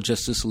 4-hour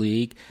Justice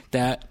League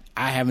that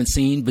I haven't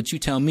seen, but you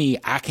tell me,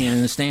 I can't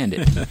understand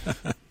it.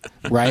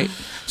 Right?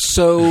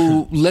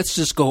 So let's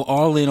just go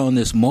all in on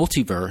this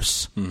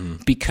multiverse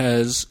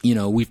because,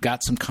 we've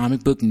got some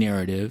comic book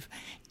narrative,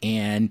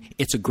 and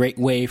it's a great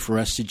way for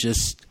us to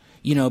just,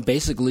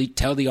 basically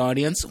tell the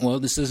audience, well,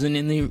 this isn't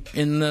in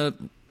the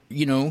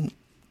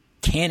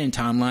canon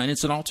timeline.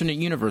 It's an alternate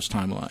universe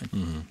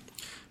timeline.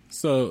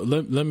 So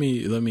let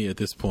me at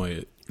this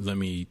point, let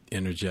me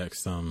interject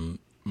some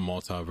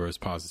multiverse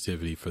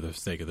positivity for the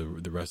sake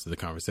of the rest of the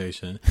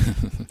conversation.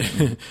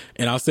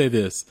 And I'll say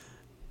this.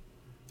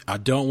 I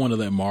don't want to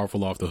let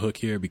Marvel off the hook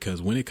here,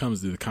 because when it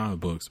comes to the comic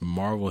books,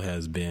 Marvel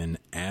has been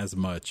as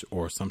much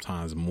or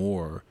sometimes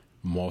more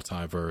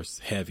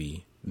multiverse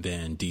heavy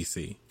than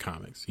DC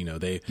Comics.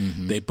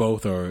 They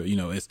both are,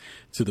 it's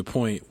to the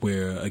point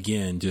where,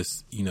 again,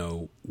 just,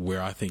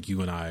 where I think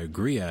you and I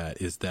agree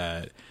at is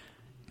that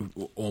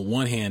on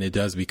one hand, it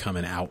does become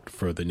an out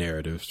for the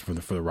narratives, for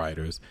the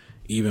writers,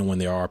 even when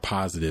there are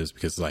positives,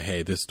 because it's like,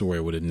 hey, this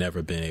story would have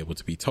never been able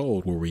to be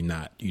told were we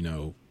not,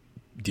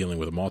 dealing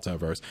with a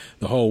multiverse.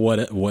 The whole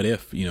what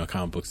if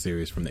comic book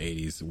series from the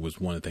 80s was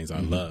one of the things I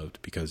loved,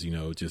 because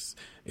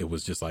it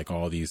was just like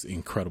all these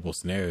incredible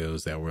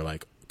scenarios that were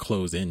like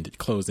close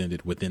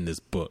ended within this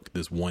book,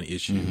 this one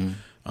issue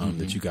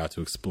that you got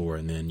to explore,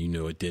 and then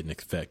it didn't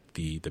affect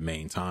the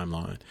main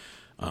timeline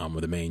or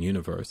the main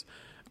universe.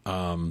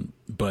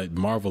 But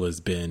Marvel has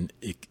been,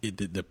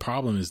 the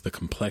problem is the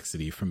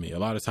complexity for me. A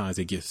lot of times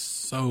it gets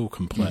so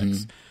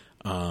complex,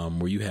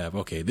 where you have,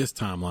 okay, this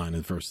timeline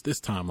versus this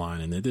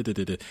timeline, and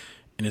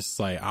and it's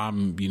like,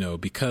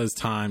 because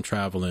time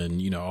travel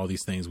and, all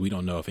these things, we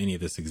don't know if any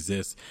of this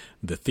exists.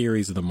 The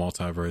theories of the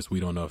multiverse, we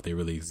don't know if they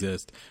really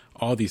exist.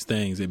 All these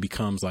things, it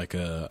becomes like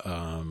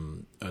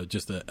an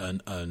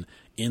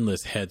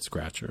endless head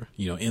scratcher,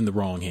 in the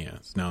wrong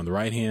hands. Now, in the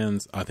right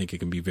hands, I think it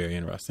can be very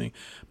interesting.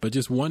 But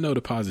just one note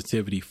of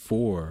positivity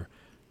for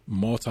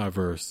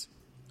multiverse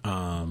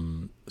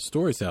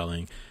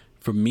storytelling,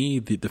 for me,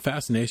 the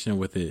fascination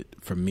with it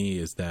for me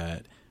is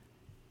that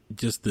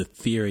just the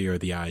theory or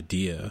the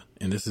idea,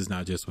 and this is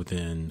not just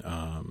within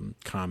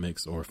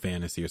comics or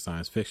fantasy or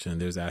science fiction,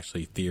 there's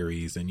actually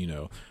theories and,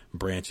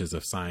 branches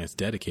of science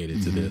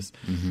dedicated to this.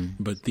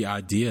 But the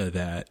idea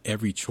that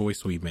every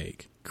choice we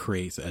make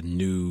creates a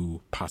new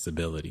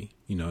possibility,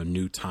 a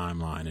new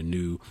timeline,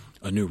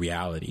 a new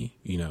reality,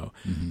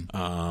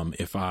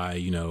 if I,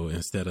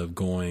 instead of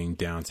going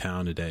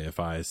downtown today, if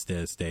I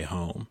instead stay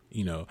home,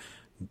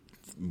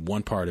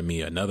 one part of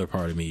me, another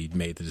part of me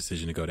made the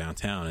decision to go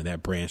downtown, and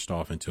that branched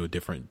off into a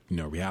different,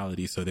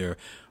 reality. So there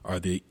are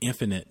the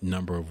infinite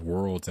number of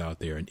worlds out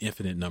there, an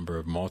infinite number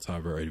of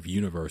multiverse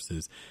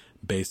universes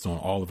based on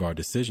all of our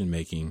decision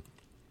making.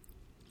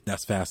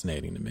 That's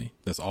fascinating to me.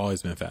 That's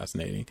always been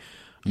fascinating.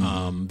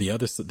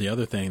 The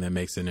other thing that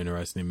makes it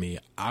interesting to me,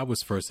 I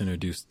was first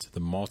introduced to the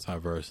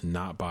multiverse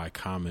not by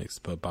comics,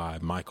 but by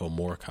Michael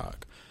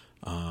Moorcock,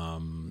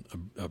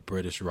 a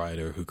British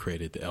writer who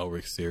created the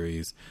Elric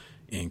series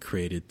and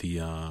created the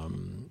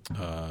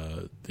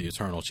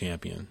Eternal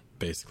Champion.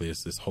 Basically,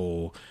 it's this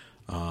whole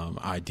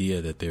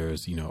idea that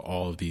there's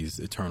all of these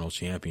eternal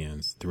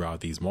champions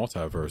throughout these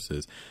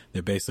multiverses.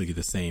 They're basically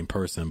the same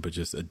person, but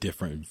just a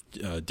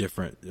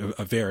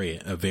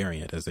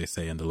variant, as they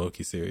say in the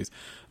Loki series,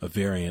 a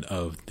variant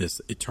of this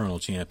eternal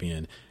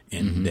champion,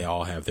 and they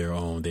all have their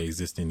own. They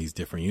exist in these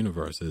different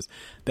universes.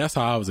 That's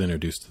how I was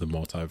introduced to the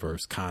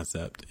multiverse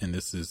concept. And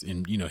this is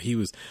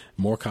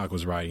Moorcock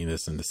was writing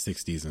this in the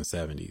 60s and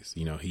 70s.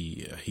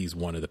 He's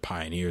one of the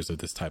pioneers of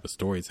this type of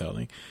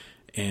storytelling,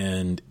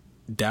 and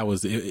that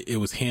was it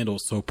was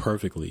handled so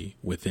perfectly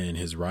within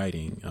his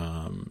writing.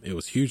 It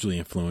was hugely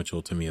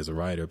influential to me as a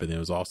writer, but then it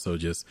was also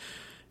just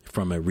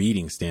from a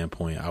reading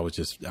standpoint,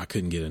 I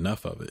couldn't get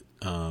enough of it.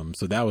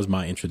 So that was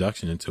my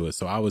introduction into it.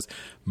 So I was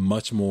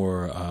much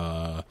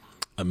more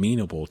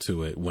amenable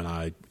to it when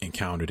I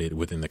encountered it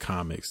within the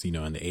comics, in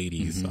the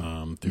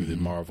 80s, through the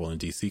Marvel and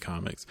DC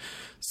comics.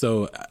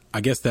 So I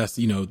guess that's,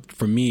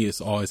 for me,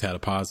 it's always had a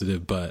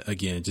positive, but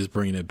again, just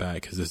bringing it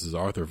back, because this is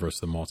Arthur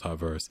versus the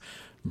multiverse,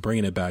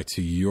 bringing it back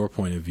to your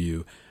point of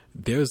view,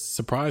 there's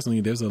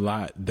a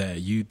lot that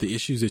the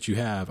issues that you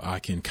have, I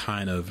can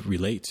kind of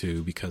relate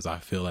to, because I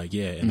feel like,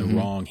 in the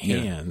wrong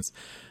hands,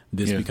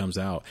 this becomes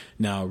out.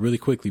 Now, really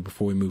quickly,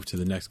 before we move to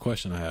the next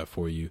question I have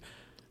for you,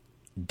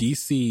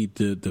 DC,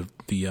 the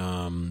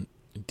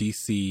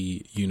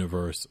DC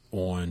universe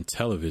on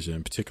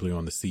television, particularly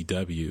on the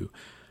CW,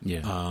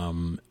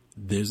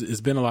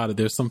 there's been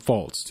there's some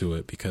faults to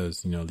it,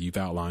 because you've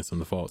outlined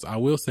some of the faults. I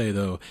will say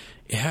though,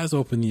 it has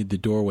opened the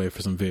doorway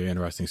for some very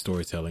interesting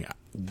storytelling.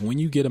 When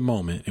you get a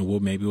moment, and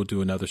we'll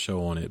do another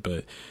show on it,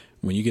 but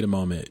when you get a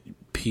moment,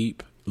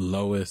 peep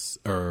Lois,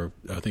 or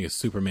I think it's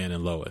Superman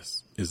and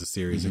Lois is a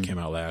series that came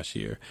out last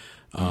year,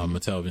 a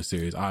television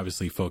series,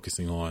 obviously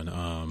focusing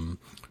on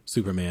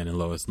Superman and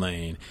Lois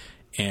Lane.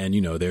 And,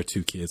 their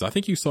two kids. I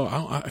think you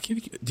saw,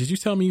 did you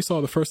tell me you saw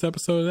the first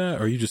episode of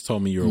that, or you just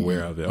told me you were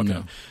aware of it? Okay.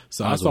 No,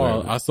 so I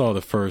saw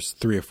the first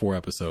 3 or 4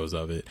 episodes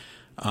of it.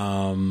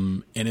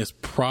 And it's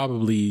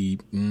probably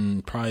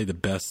the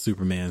best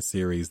Superman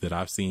series that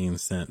I've seen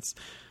since,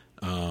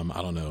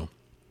 I don't know,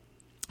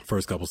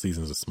 first couple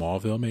seasons of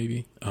Smallville,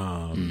 maybe.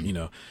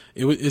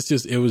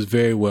 It was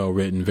very well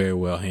written, very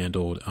well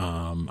handled.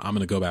 I'm going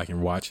to go back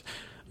and watch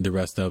the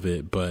rest of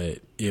it, but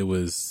it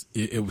was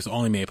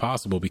only made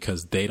possible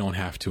because they don't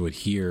have to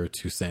adhere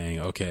to saying,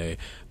 okay,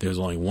 there's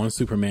only one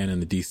Superman in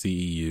the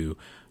DCEU.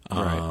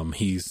 Right.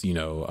 He's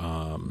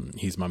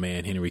my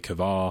man Henry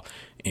Cavill,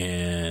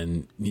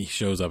 and he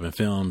shows up in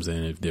films,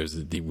 and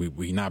if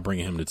we're not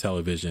bringing him to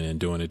television and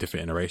doing a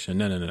different iteration.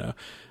 No.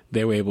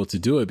 They were able to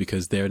do it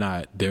because they're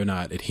not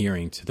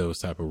adhering to those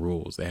type of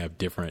rules. They have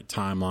different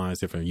timelines,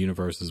 different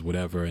universes,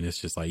 whatever. And it's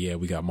just like,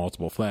 we got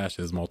multiple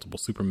Flashes, multiple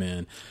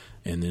Supermen.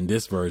 And in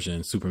this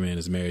version, Superman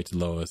is married to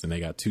Lois, and they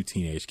got 2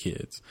 teenage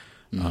kids.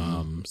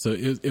 So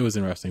it was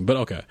interesting. But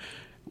okay,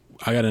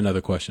 I got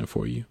another question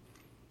for you.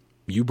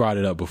 You brought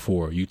it up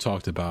before. You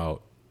talked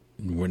about,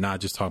 we're not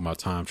just talking about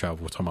time travel,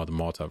 we're talking about the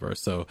multiverse.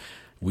 So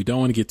we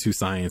don't want to get too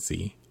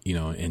sciencey,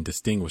 in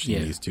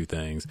distinguishing these two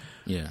things.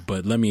 Yeah.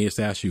 But let me just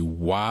ask you,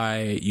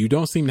 why you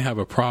don't seem to have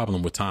a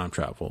problem with time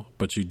travel,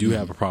 but you do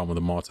have a problem with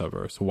the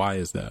multiverse. Why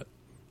is that?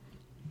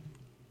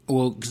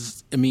 Well,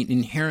 'cause,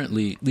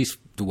 inherently, at least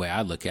the way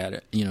I look at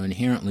it,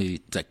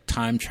 inherently, like,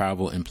 time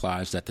travel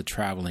implies that the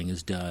traveling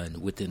is done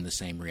within the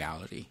same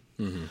reality.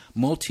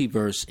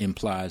 Multiverse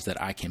implies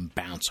that I can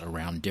bounce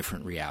around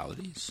different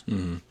realities.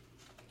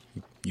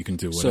 You can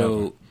do whatever.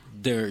 So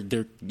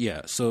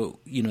So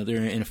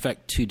they're in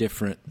effect two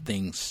different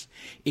things.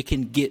 It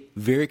can get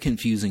very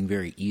confusing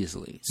very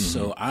easily.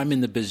 So I'm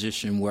in the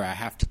position where I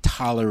have to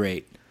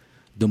tolerate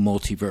the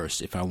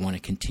multiverse if I want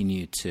to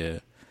continue to,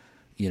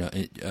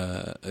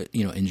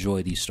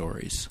 enjoy these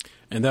stories.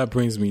 And that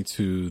brings me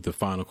to the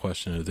final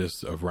question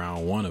of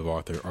round 1 of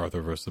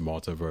Arthur versus the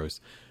Multiverse.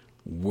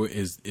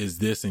 Is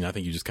this, and I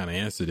think you just kind of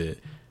answered it,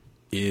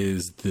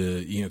 is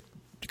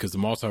because the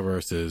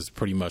multiverse is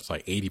pretty much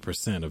like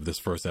 80% of this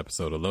first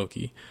episode of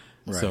Loki.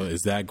 Right. So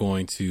is that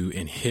going to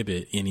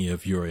inhibit any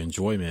of your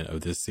enjoyment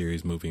of this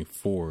series moving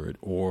forward?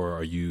 Or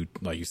are you,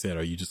 like you said,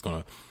 are you just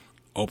going to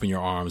open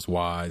your arms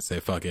wide, say,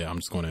 fuck it, I'm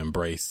just going to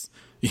embrace,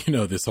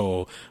 this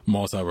whole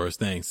multiverse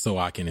thing so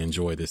I can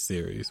enjoy this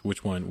series?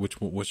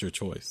 What's your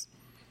choice?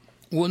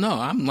 Well, no,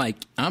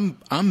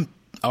 I'm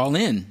all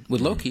in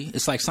with Loki.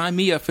 It's like, sign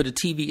me up for the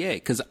TVA,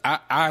 because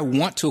I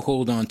want to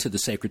hold on to the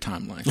sacred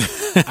timeline.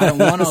 I don't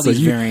want all these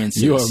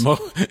variances. You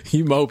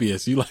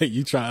Mobius.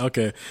 You try.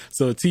 Okay,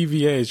 so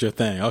TVA is your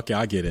thing. Okay,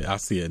 I get it. I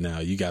see it now.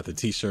 You got the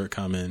T-shirt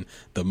coming,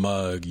 the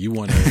mug. You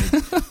want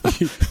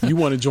to you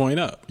want to join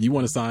up. You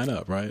want to sign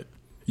up, right?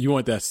 You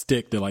want that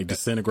stick that like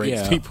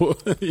disintegrates people.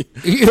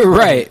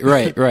 Right.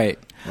 Right.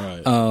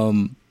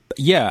 I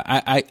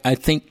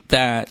think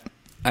that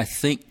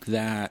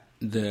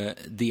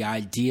the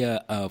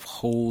idea of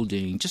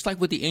holding, just like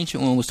what the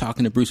Ancient One was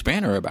talking to Bruce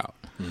Banner about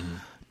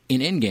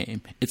in Endgame,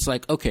 it's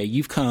like, okay,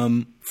 you've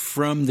come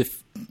from the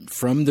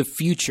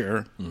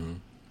future,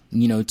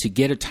 to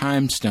get a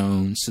time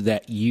stone so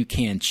that you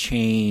can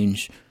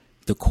change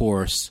the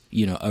course,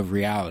 of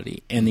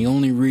reality. And the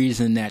only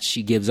reason that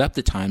she gives up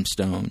the time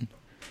stone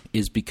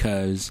is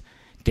because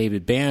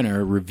David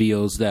Banner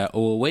reveals that,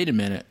 oh, wait a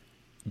minute,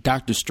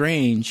 Doctor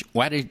Strange,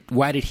 why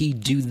did he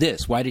do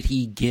this? Why did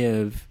he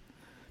give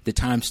the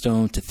time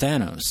stone to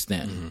Thanos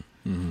then?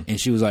 And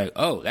she was like,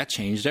 oh, that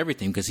changed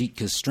everything,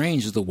 because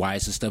Strange is the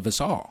wisest of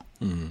us all.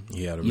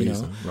 He had a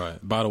reason, right?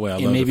 By the way, I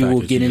love maybe the fact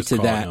we'll that get you into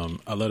just that. called him,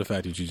 I love the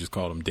fact that you just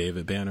called him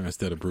David Banner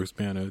instead of Bruce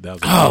Banner. That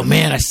was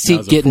I see that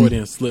was getting a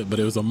Freudian slip, but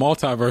it was a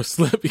multiverse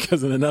slip,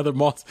 because in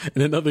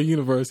another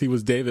universe he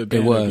was David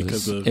Banner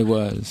because of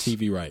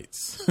TV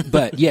rights.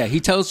 But yeah, she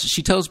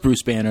tells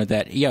Bruce Banner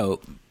that,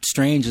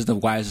 Strange is the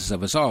wisest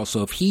of us all.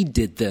 So if he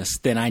did this,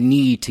 then I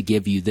need to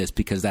give you this,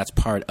 because that's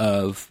part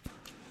of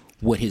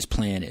what his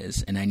plan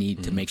is, and I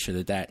need to make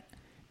sure that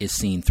is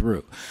seen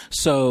through.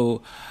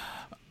 So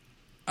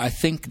I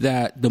think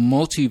that the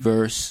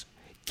multiverse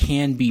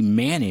can be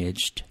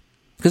managed,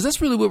 because that's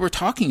really what we're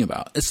talking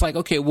about. It's like,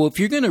 okay, well, if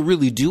you're going to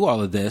really do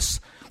all of this,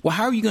 well,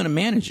 how are you going to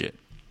manage it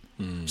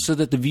so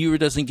that the viewer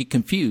doesn't get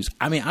confused?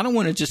 I mean, I don't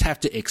want to just have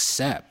to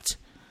accept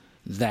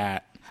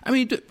that. I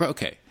mean,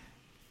 okay.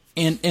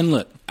 And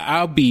look,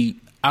 I'll be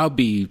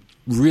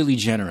really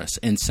generous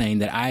in saying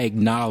that I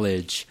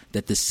acknowledge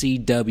that the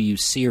CW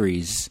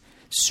series,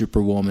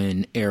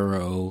 Superwoman,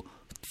 Arrow,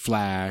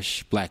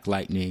 Flash, Black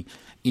Lightning,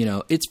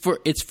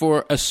 it's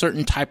for a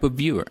certain type of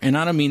viewer, and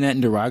I don't mean that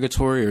in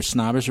derogatory or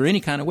snobbish or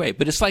any kind of way,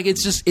 but it's like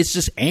it's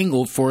just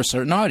angled for a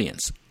certain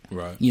audience,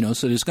 right?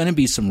 So there's going to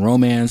be some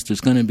romance,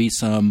 there's going to be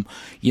some,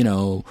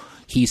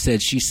 he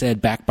said, she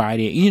said,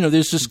 backbiting.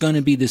 There's just going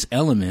to be this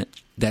element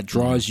that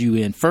draws you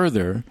in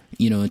further,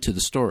 into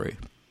the story.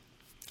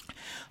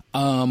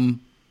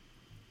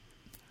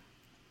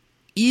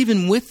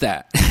 Even with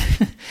that,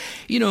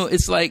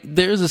 it's like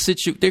there's a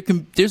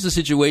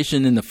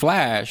situation in the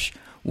Flash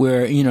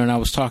where, and I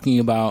was talking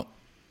about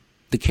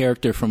the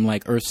character from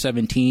like Earth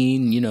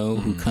 17,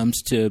 who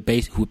comes to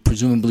who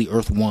presumably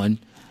Earth 1,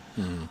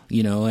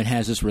 and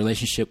has this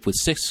relationship with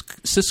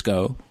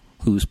Cisco,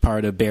 who's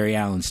part of Barry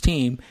Allen's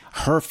team.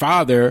 Her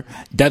father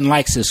doesn't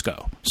like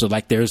Cisco. So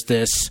like there's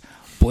this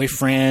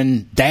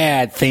boyfriend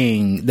dad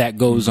thing that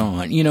goes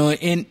on,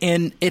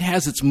 and it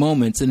has its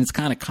moments, and it's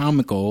kind of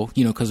comical,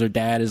 because her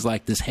dad is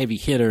like this heavy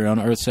hitter on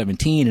Earth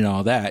 17 and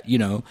all that,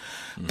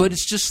 but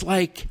it's just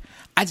like,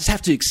 I just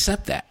have to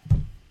accept that.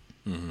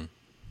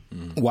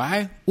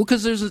 Why? Well,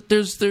 because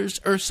there's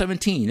Earth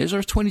 17, there's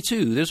Earth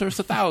 22, there's Earth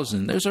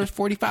 1000, there's Earth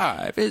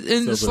 45,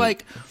 and it's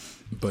like,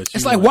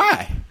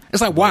 why?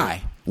 It's like,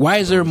 why? Why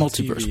is there a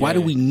multiverse? TVA, why do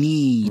we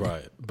need?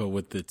 Right, but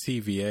with the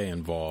TVA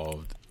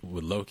involved,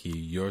 with Loki,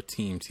 your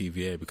team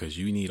TVA, because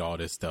you need all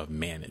this stuff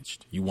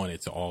managed. You want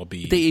it to all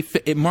be...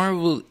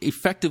 Marvel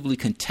effectively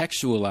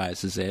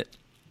contextualizes it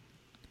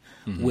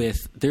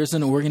with, there's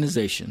an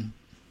organization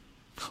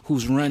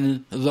who's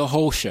running the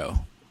whole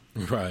show.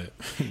 Right.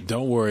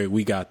 Don't worry,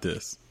 we got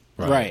this.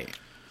 Right.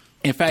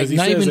 In fact,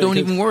 don't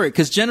even worry,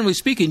 because generally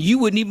speaking,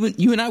 you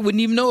and I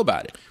wouldn't even know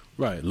about it.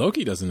 Right.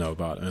 Loki doesn't know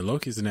about it. And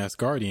Loki's an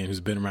Asgardian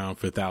who's been around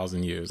for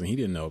 1,000 years, and he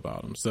didn't know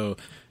about him. So...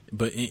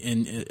 But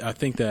I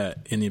think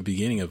that in the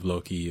beginning of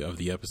Loki,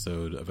 of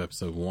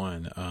episode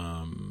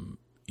 1,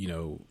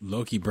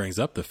 Loki brings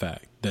up the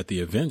fact that the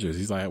Avengers,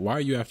 he's like, why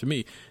are you after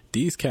me?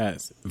 These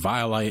cats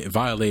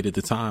violated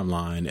the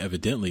timeline.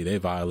 Evidently, they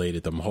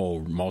violated the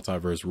whole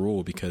multiverse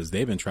rule, because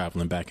they've been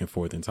traveling back and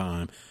forth in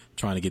time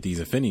trying to get these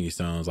Infinity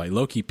Stones. Like,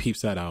 Loki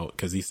peeps that out,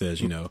 because he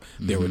says,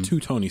 there were two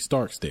Tony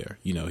Starks there.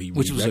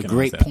 Which was a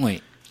great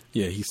point.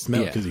 Yeah, he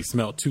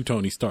smelled two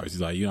Tony Starks.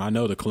 He's like, I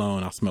know the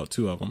clone. I smelled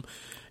two of them.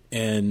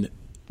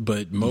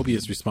 But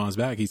Mobius responds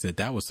back. He said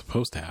that was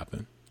supposed to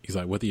happen. He's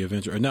like, what the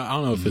Avenger? Or no, I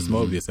don't know if it's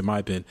Mobius. It might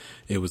have been.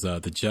 It was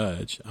the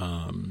judge.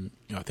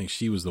 I think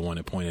she was the one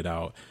that pointed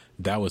out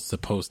that was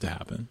supposed to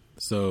happen.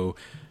 So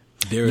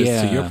there is,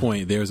 to your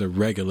point, there's a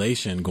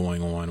regulation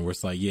going on where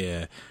it's like,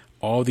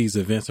 all these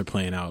events are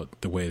playing out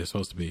the way they're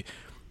supposed to be.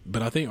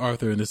 But I think,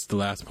 Arthur, and this is the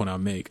last point I'll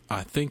make,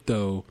 I think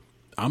though,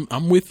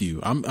 I'm with you.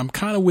 I'm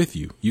kind of with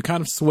you. You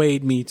kind of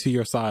swayed me to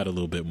your side a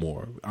little bit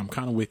more. I'm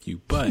kind of with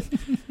you, but.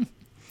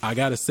 I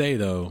gotta say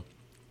though,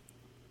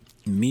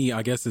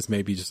 I guess this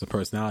may be just a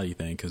personality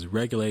thing, because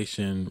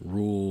regulation,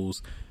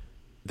 rules,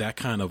 that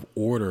kind of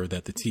order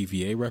that the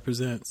TVA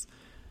represents,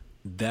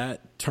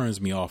 that turns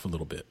me off a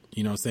little bit.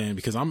 You know what I'm saying?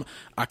 Because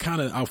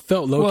I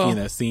felt Loki in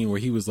that scene where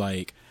he was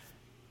like,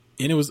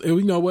 and it was,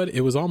 you know what?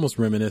 It was almost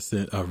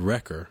reminiscent of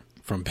Wrecker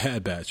from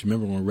Bad Batch.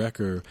 Remember when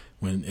Wrecker,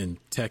 and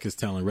Tech is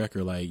telling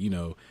Wrecker, like, you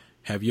know,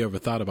 have you ever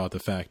thought about the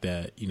fact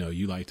that, you know,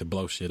 you like to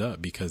blow shit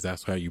up because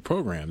that's how you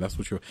program? That's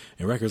what you're,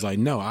 and Wrecker's like,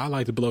 no, I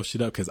like to blow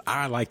shit up because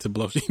I like to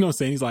blow shit. You know what I'm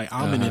saying? He's like,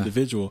 I'm an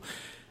individual.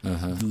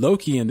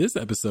 Loki in this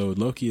episode,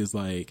 Loki is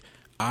like,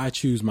 I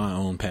choose my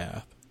own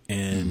path.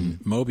 And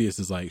Mobius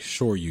is like,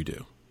 sure you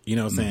do. You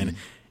know what I'm saying?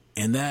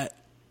 And that,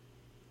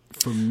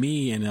 for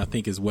me, and I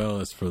think as well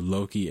as for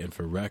Loki and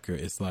for Wrecker,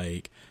 it's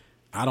like,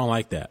 I don't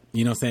like that.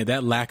 You know what I'm saying?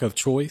 That lack of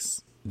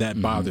choice,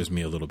 that bothers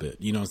me a little bit.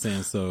 You know what I'm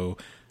saying? So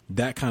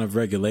that kind of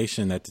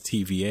regulation that the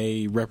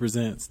TVA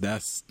represents,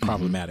 that's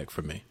problematic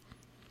for me.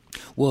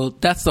 Well,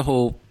 that's the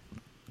whole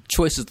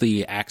choice is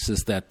the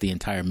axis that the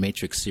entire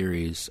Matrix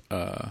series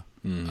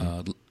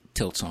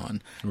tilts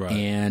on. Right.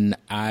 And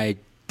I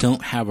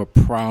don't have a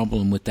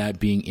problem with that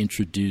being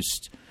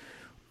introduced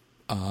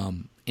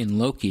in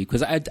Loki,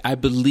 because I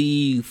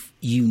believe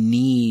you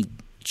need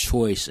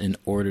choice in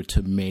order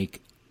to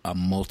make a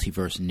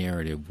multiverse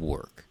narrative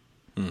work.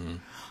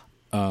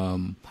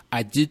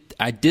 I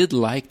did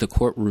like the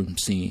courtroom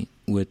scene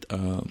with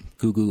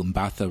Gugu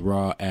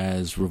Mbatha-Raw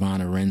as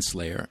Ravonna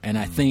Renslayer, and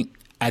I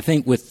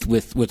think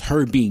with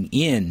her being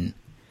in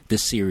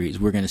this series,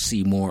 we're going to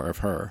see more of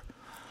her.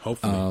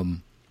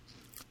 Hopefully.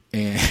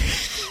 And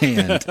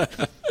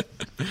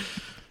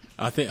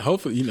I think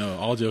hopefully, you know,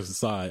 all jokes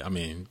aside, I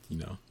mean, you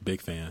know,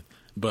 big fan,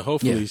 but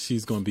hopefully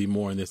she's going to be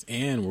more in this,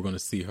 and we're going to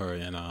see her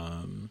in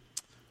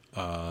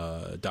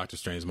Doctor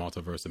Strange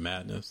Multiverse of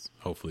Madness,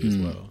 hopefully as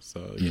well.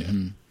 So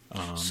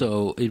yeah.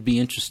 So it'd be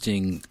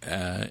interesting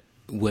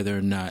whether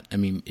or not, I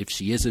mean, if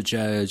she is a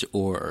judge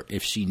or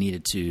if she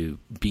needed to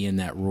be in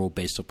that role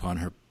based on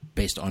her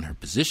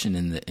position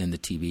in the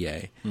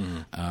TVA,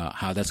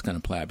 how that's going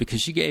to play out, because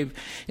she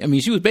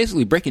was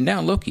basically breaking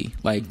down Loki,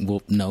 like,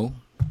 well, no,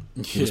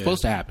 it was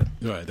supposed to happen,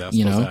 right? That's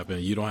supposed to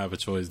happen. You don't have a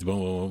choice. Boom,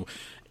 boom, boom.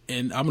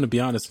 And I'm going to be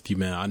honest with you,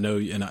 man. I know,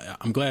 and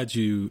I'm glad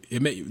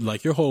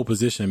like your whole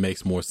position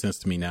makes more sense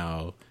to me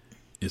now,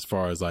 as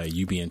far as like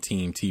you being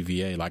team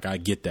TVA. Like, I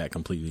get that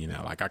completely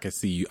now. Like, I could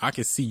see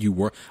you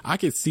work. I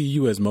could see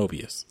you as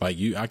Mobius. Like,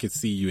 I could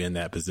see you in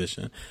that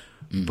position.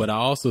 But I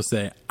also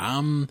say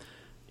and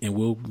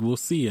we'll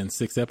see in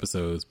 6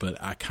 episodes,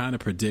 but I kind of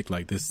predict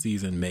like this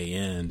season may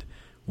end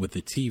with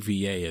the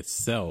TVA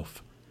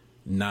itself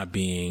not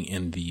being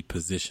in the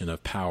position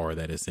of power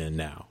that it's in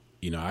now.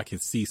 You know, I can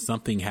see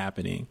something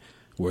happening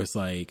where it's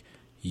like,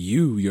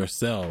 you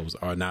yourselves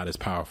are not as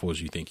powerful as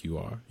you think you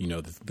are. You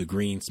know, the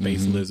green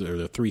space lizard, or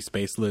the 3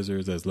 space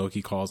lizards, as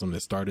Loki calls them,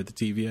 that started the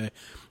TVA.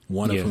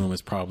 One of whom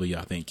is probably,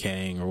 I think,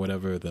 Kang or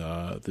whatever,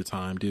 the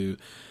time dude.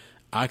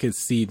 I could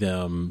see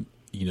them,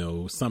 you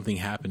know, something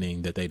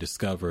happening that they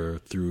discover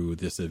through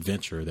this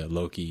adventure that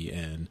Loki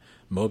and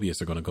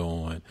Mobius are going to go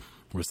on,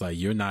 where it's like,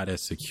 you're not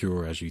as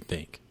secure as you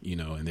think, you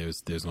know, and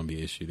there's going to be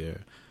an issue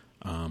there.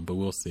 But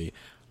we'll see.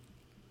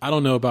 I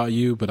don't know about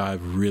you, but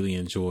I've really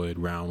enjoyed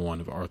round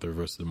 1 of Arthur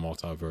versus the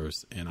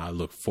Multiverse, and I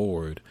look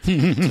forward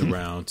to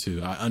round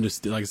 2. I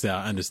understand, like I said,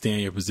 I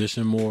understand your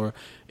position more.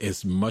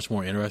 It's much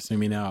more interesting to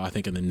me now. I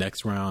think in the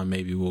next round,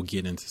 maybe we'll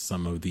get into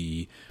some of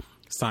the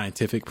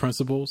scientific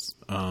principles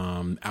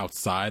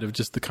outside of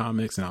just the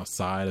comics and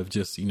outside of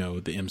just, you know,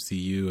 the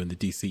MCU and the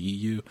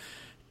DCEU,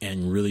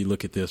 and really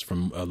look at this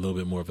from a little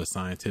bit more of a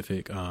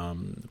scientific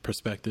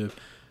perspective.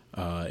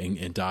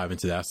 And dive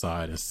into that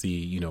side and see,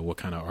 you know, what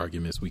kind of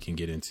arguments we can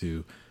get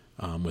into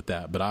with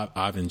that. But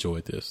I've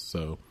enjoyed this,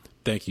 so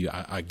thank you.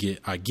 I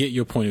get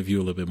your point of view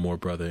a little bit more,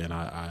 brother. And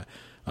I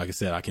like I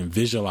said, I can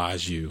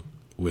visualize you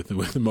with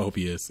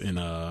Mobius and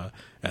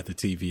at the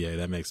TVA.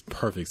 That makes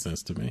perfect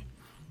sense to me.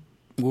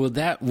 Well,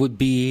 that would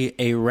be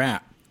a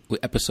wrap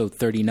with episode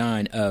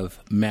 39 of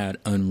Mad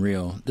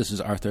Unreal. This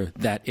is Arthur.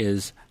 That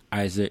is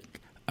Isaac.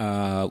 We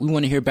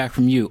want to hear back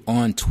from you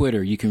on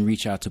Twitter. You can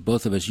reach out to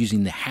both of us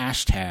using the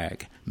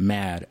hashtag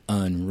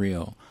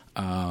MadUnreal.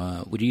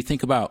 What do you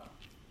think about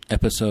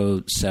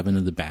episode 7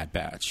 of The Bad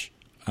Batch?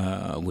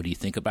 What do you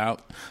think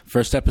about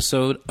first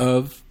episode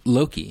of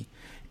Loki?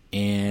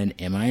 And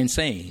am I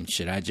insane?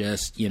 Should I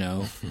just, you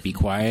know, be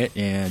quiet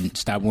and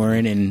stop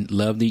worrying and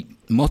love the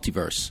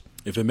multiverse?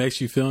 If it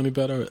makes you feel any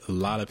better, a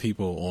lot of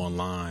people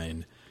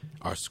online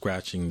are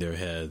scratching their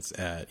heads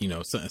at, you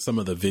know, some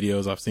of the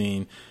videos I've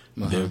seen.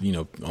 They're, you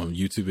know, on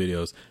YouTube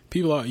videos,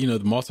 people are, you know,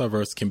 the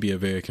multiverse can be a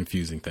very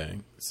confusing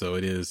thing. So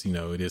it is, you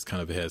know, it is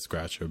kind of a head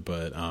scratcher.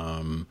 But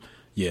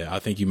yeah, I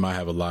think you might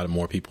have a lot of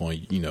more people,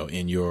 you know,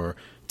 in your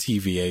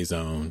TVA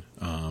zone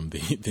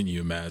than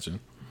you imagine.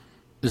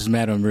 This is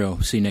Mad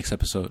Unreal. See you next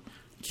episode.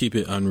 Keep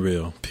it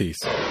unreal. Peace.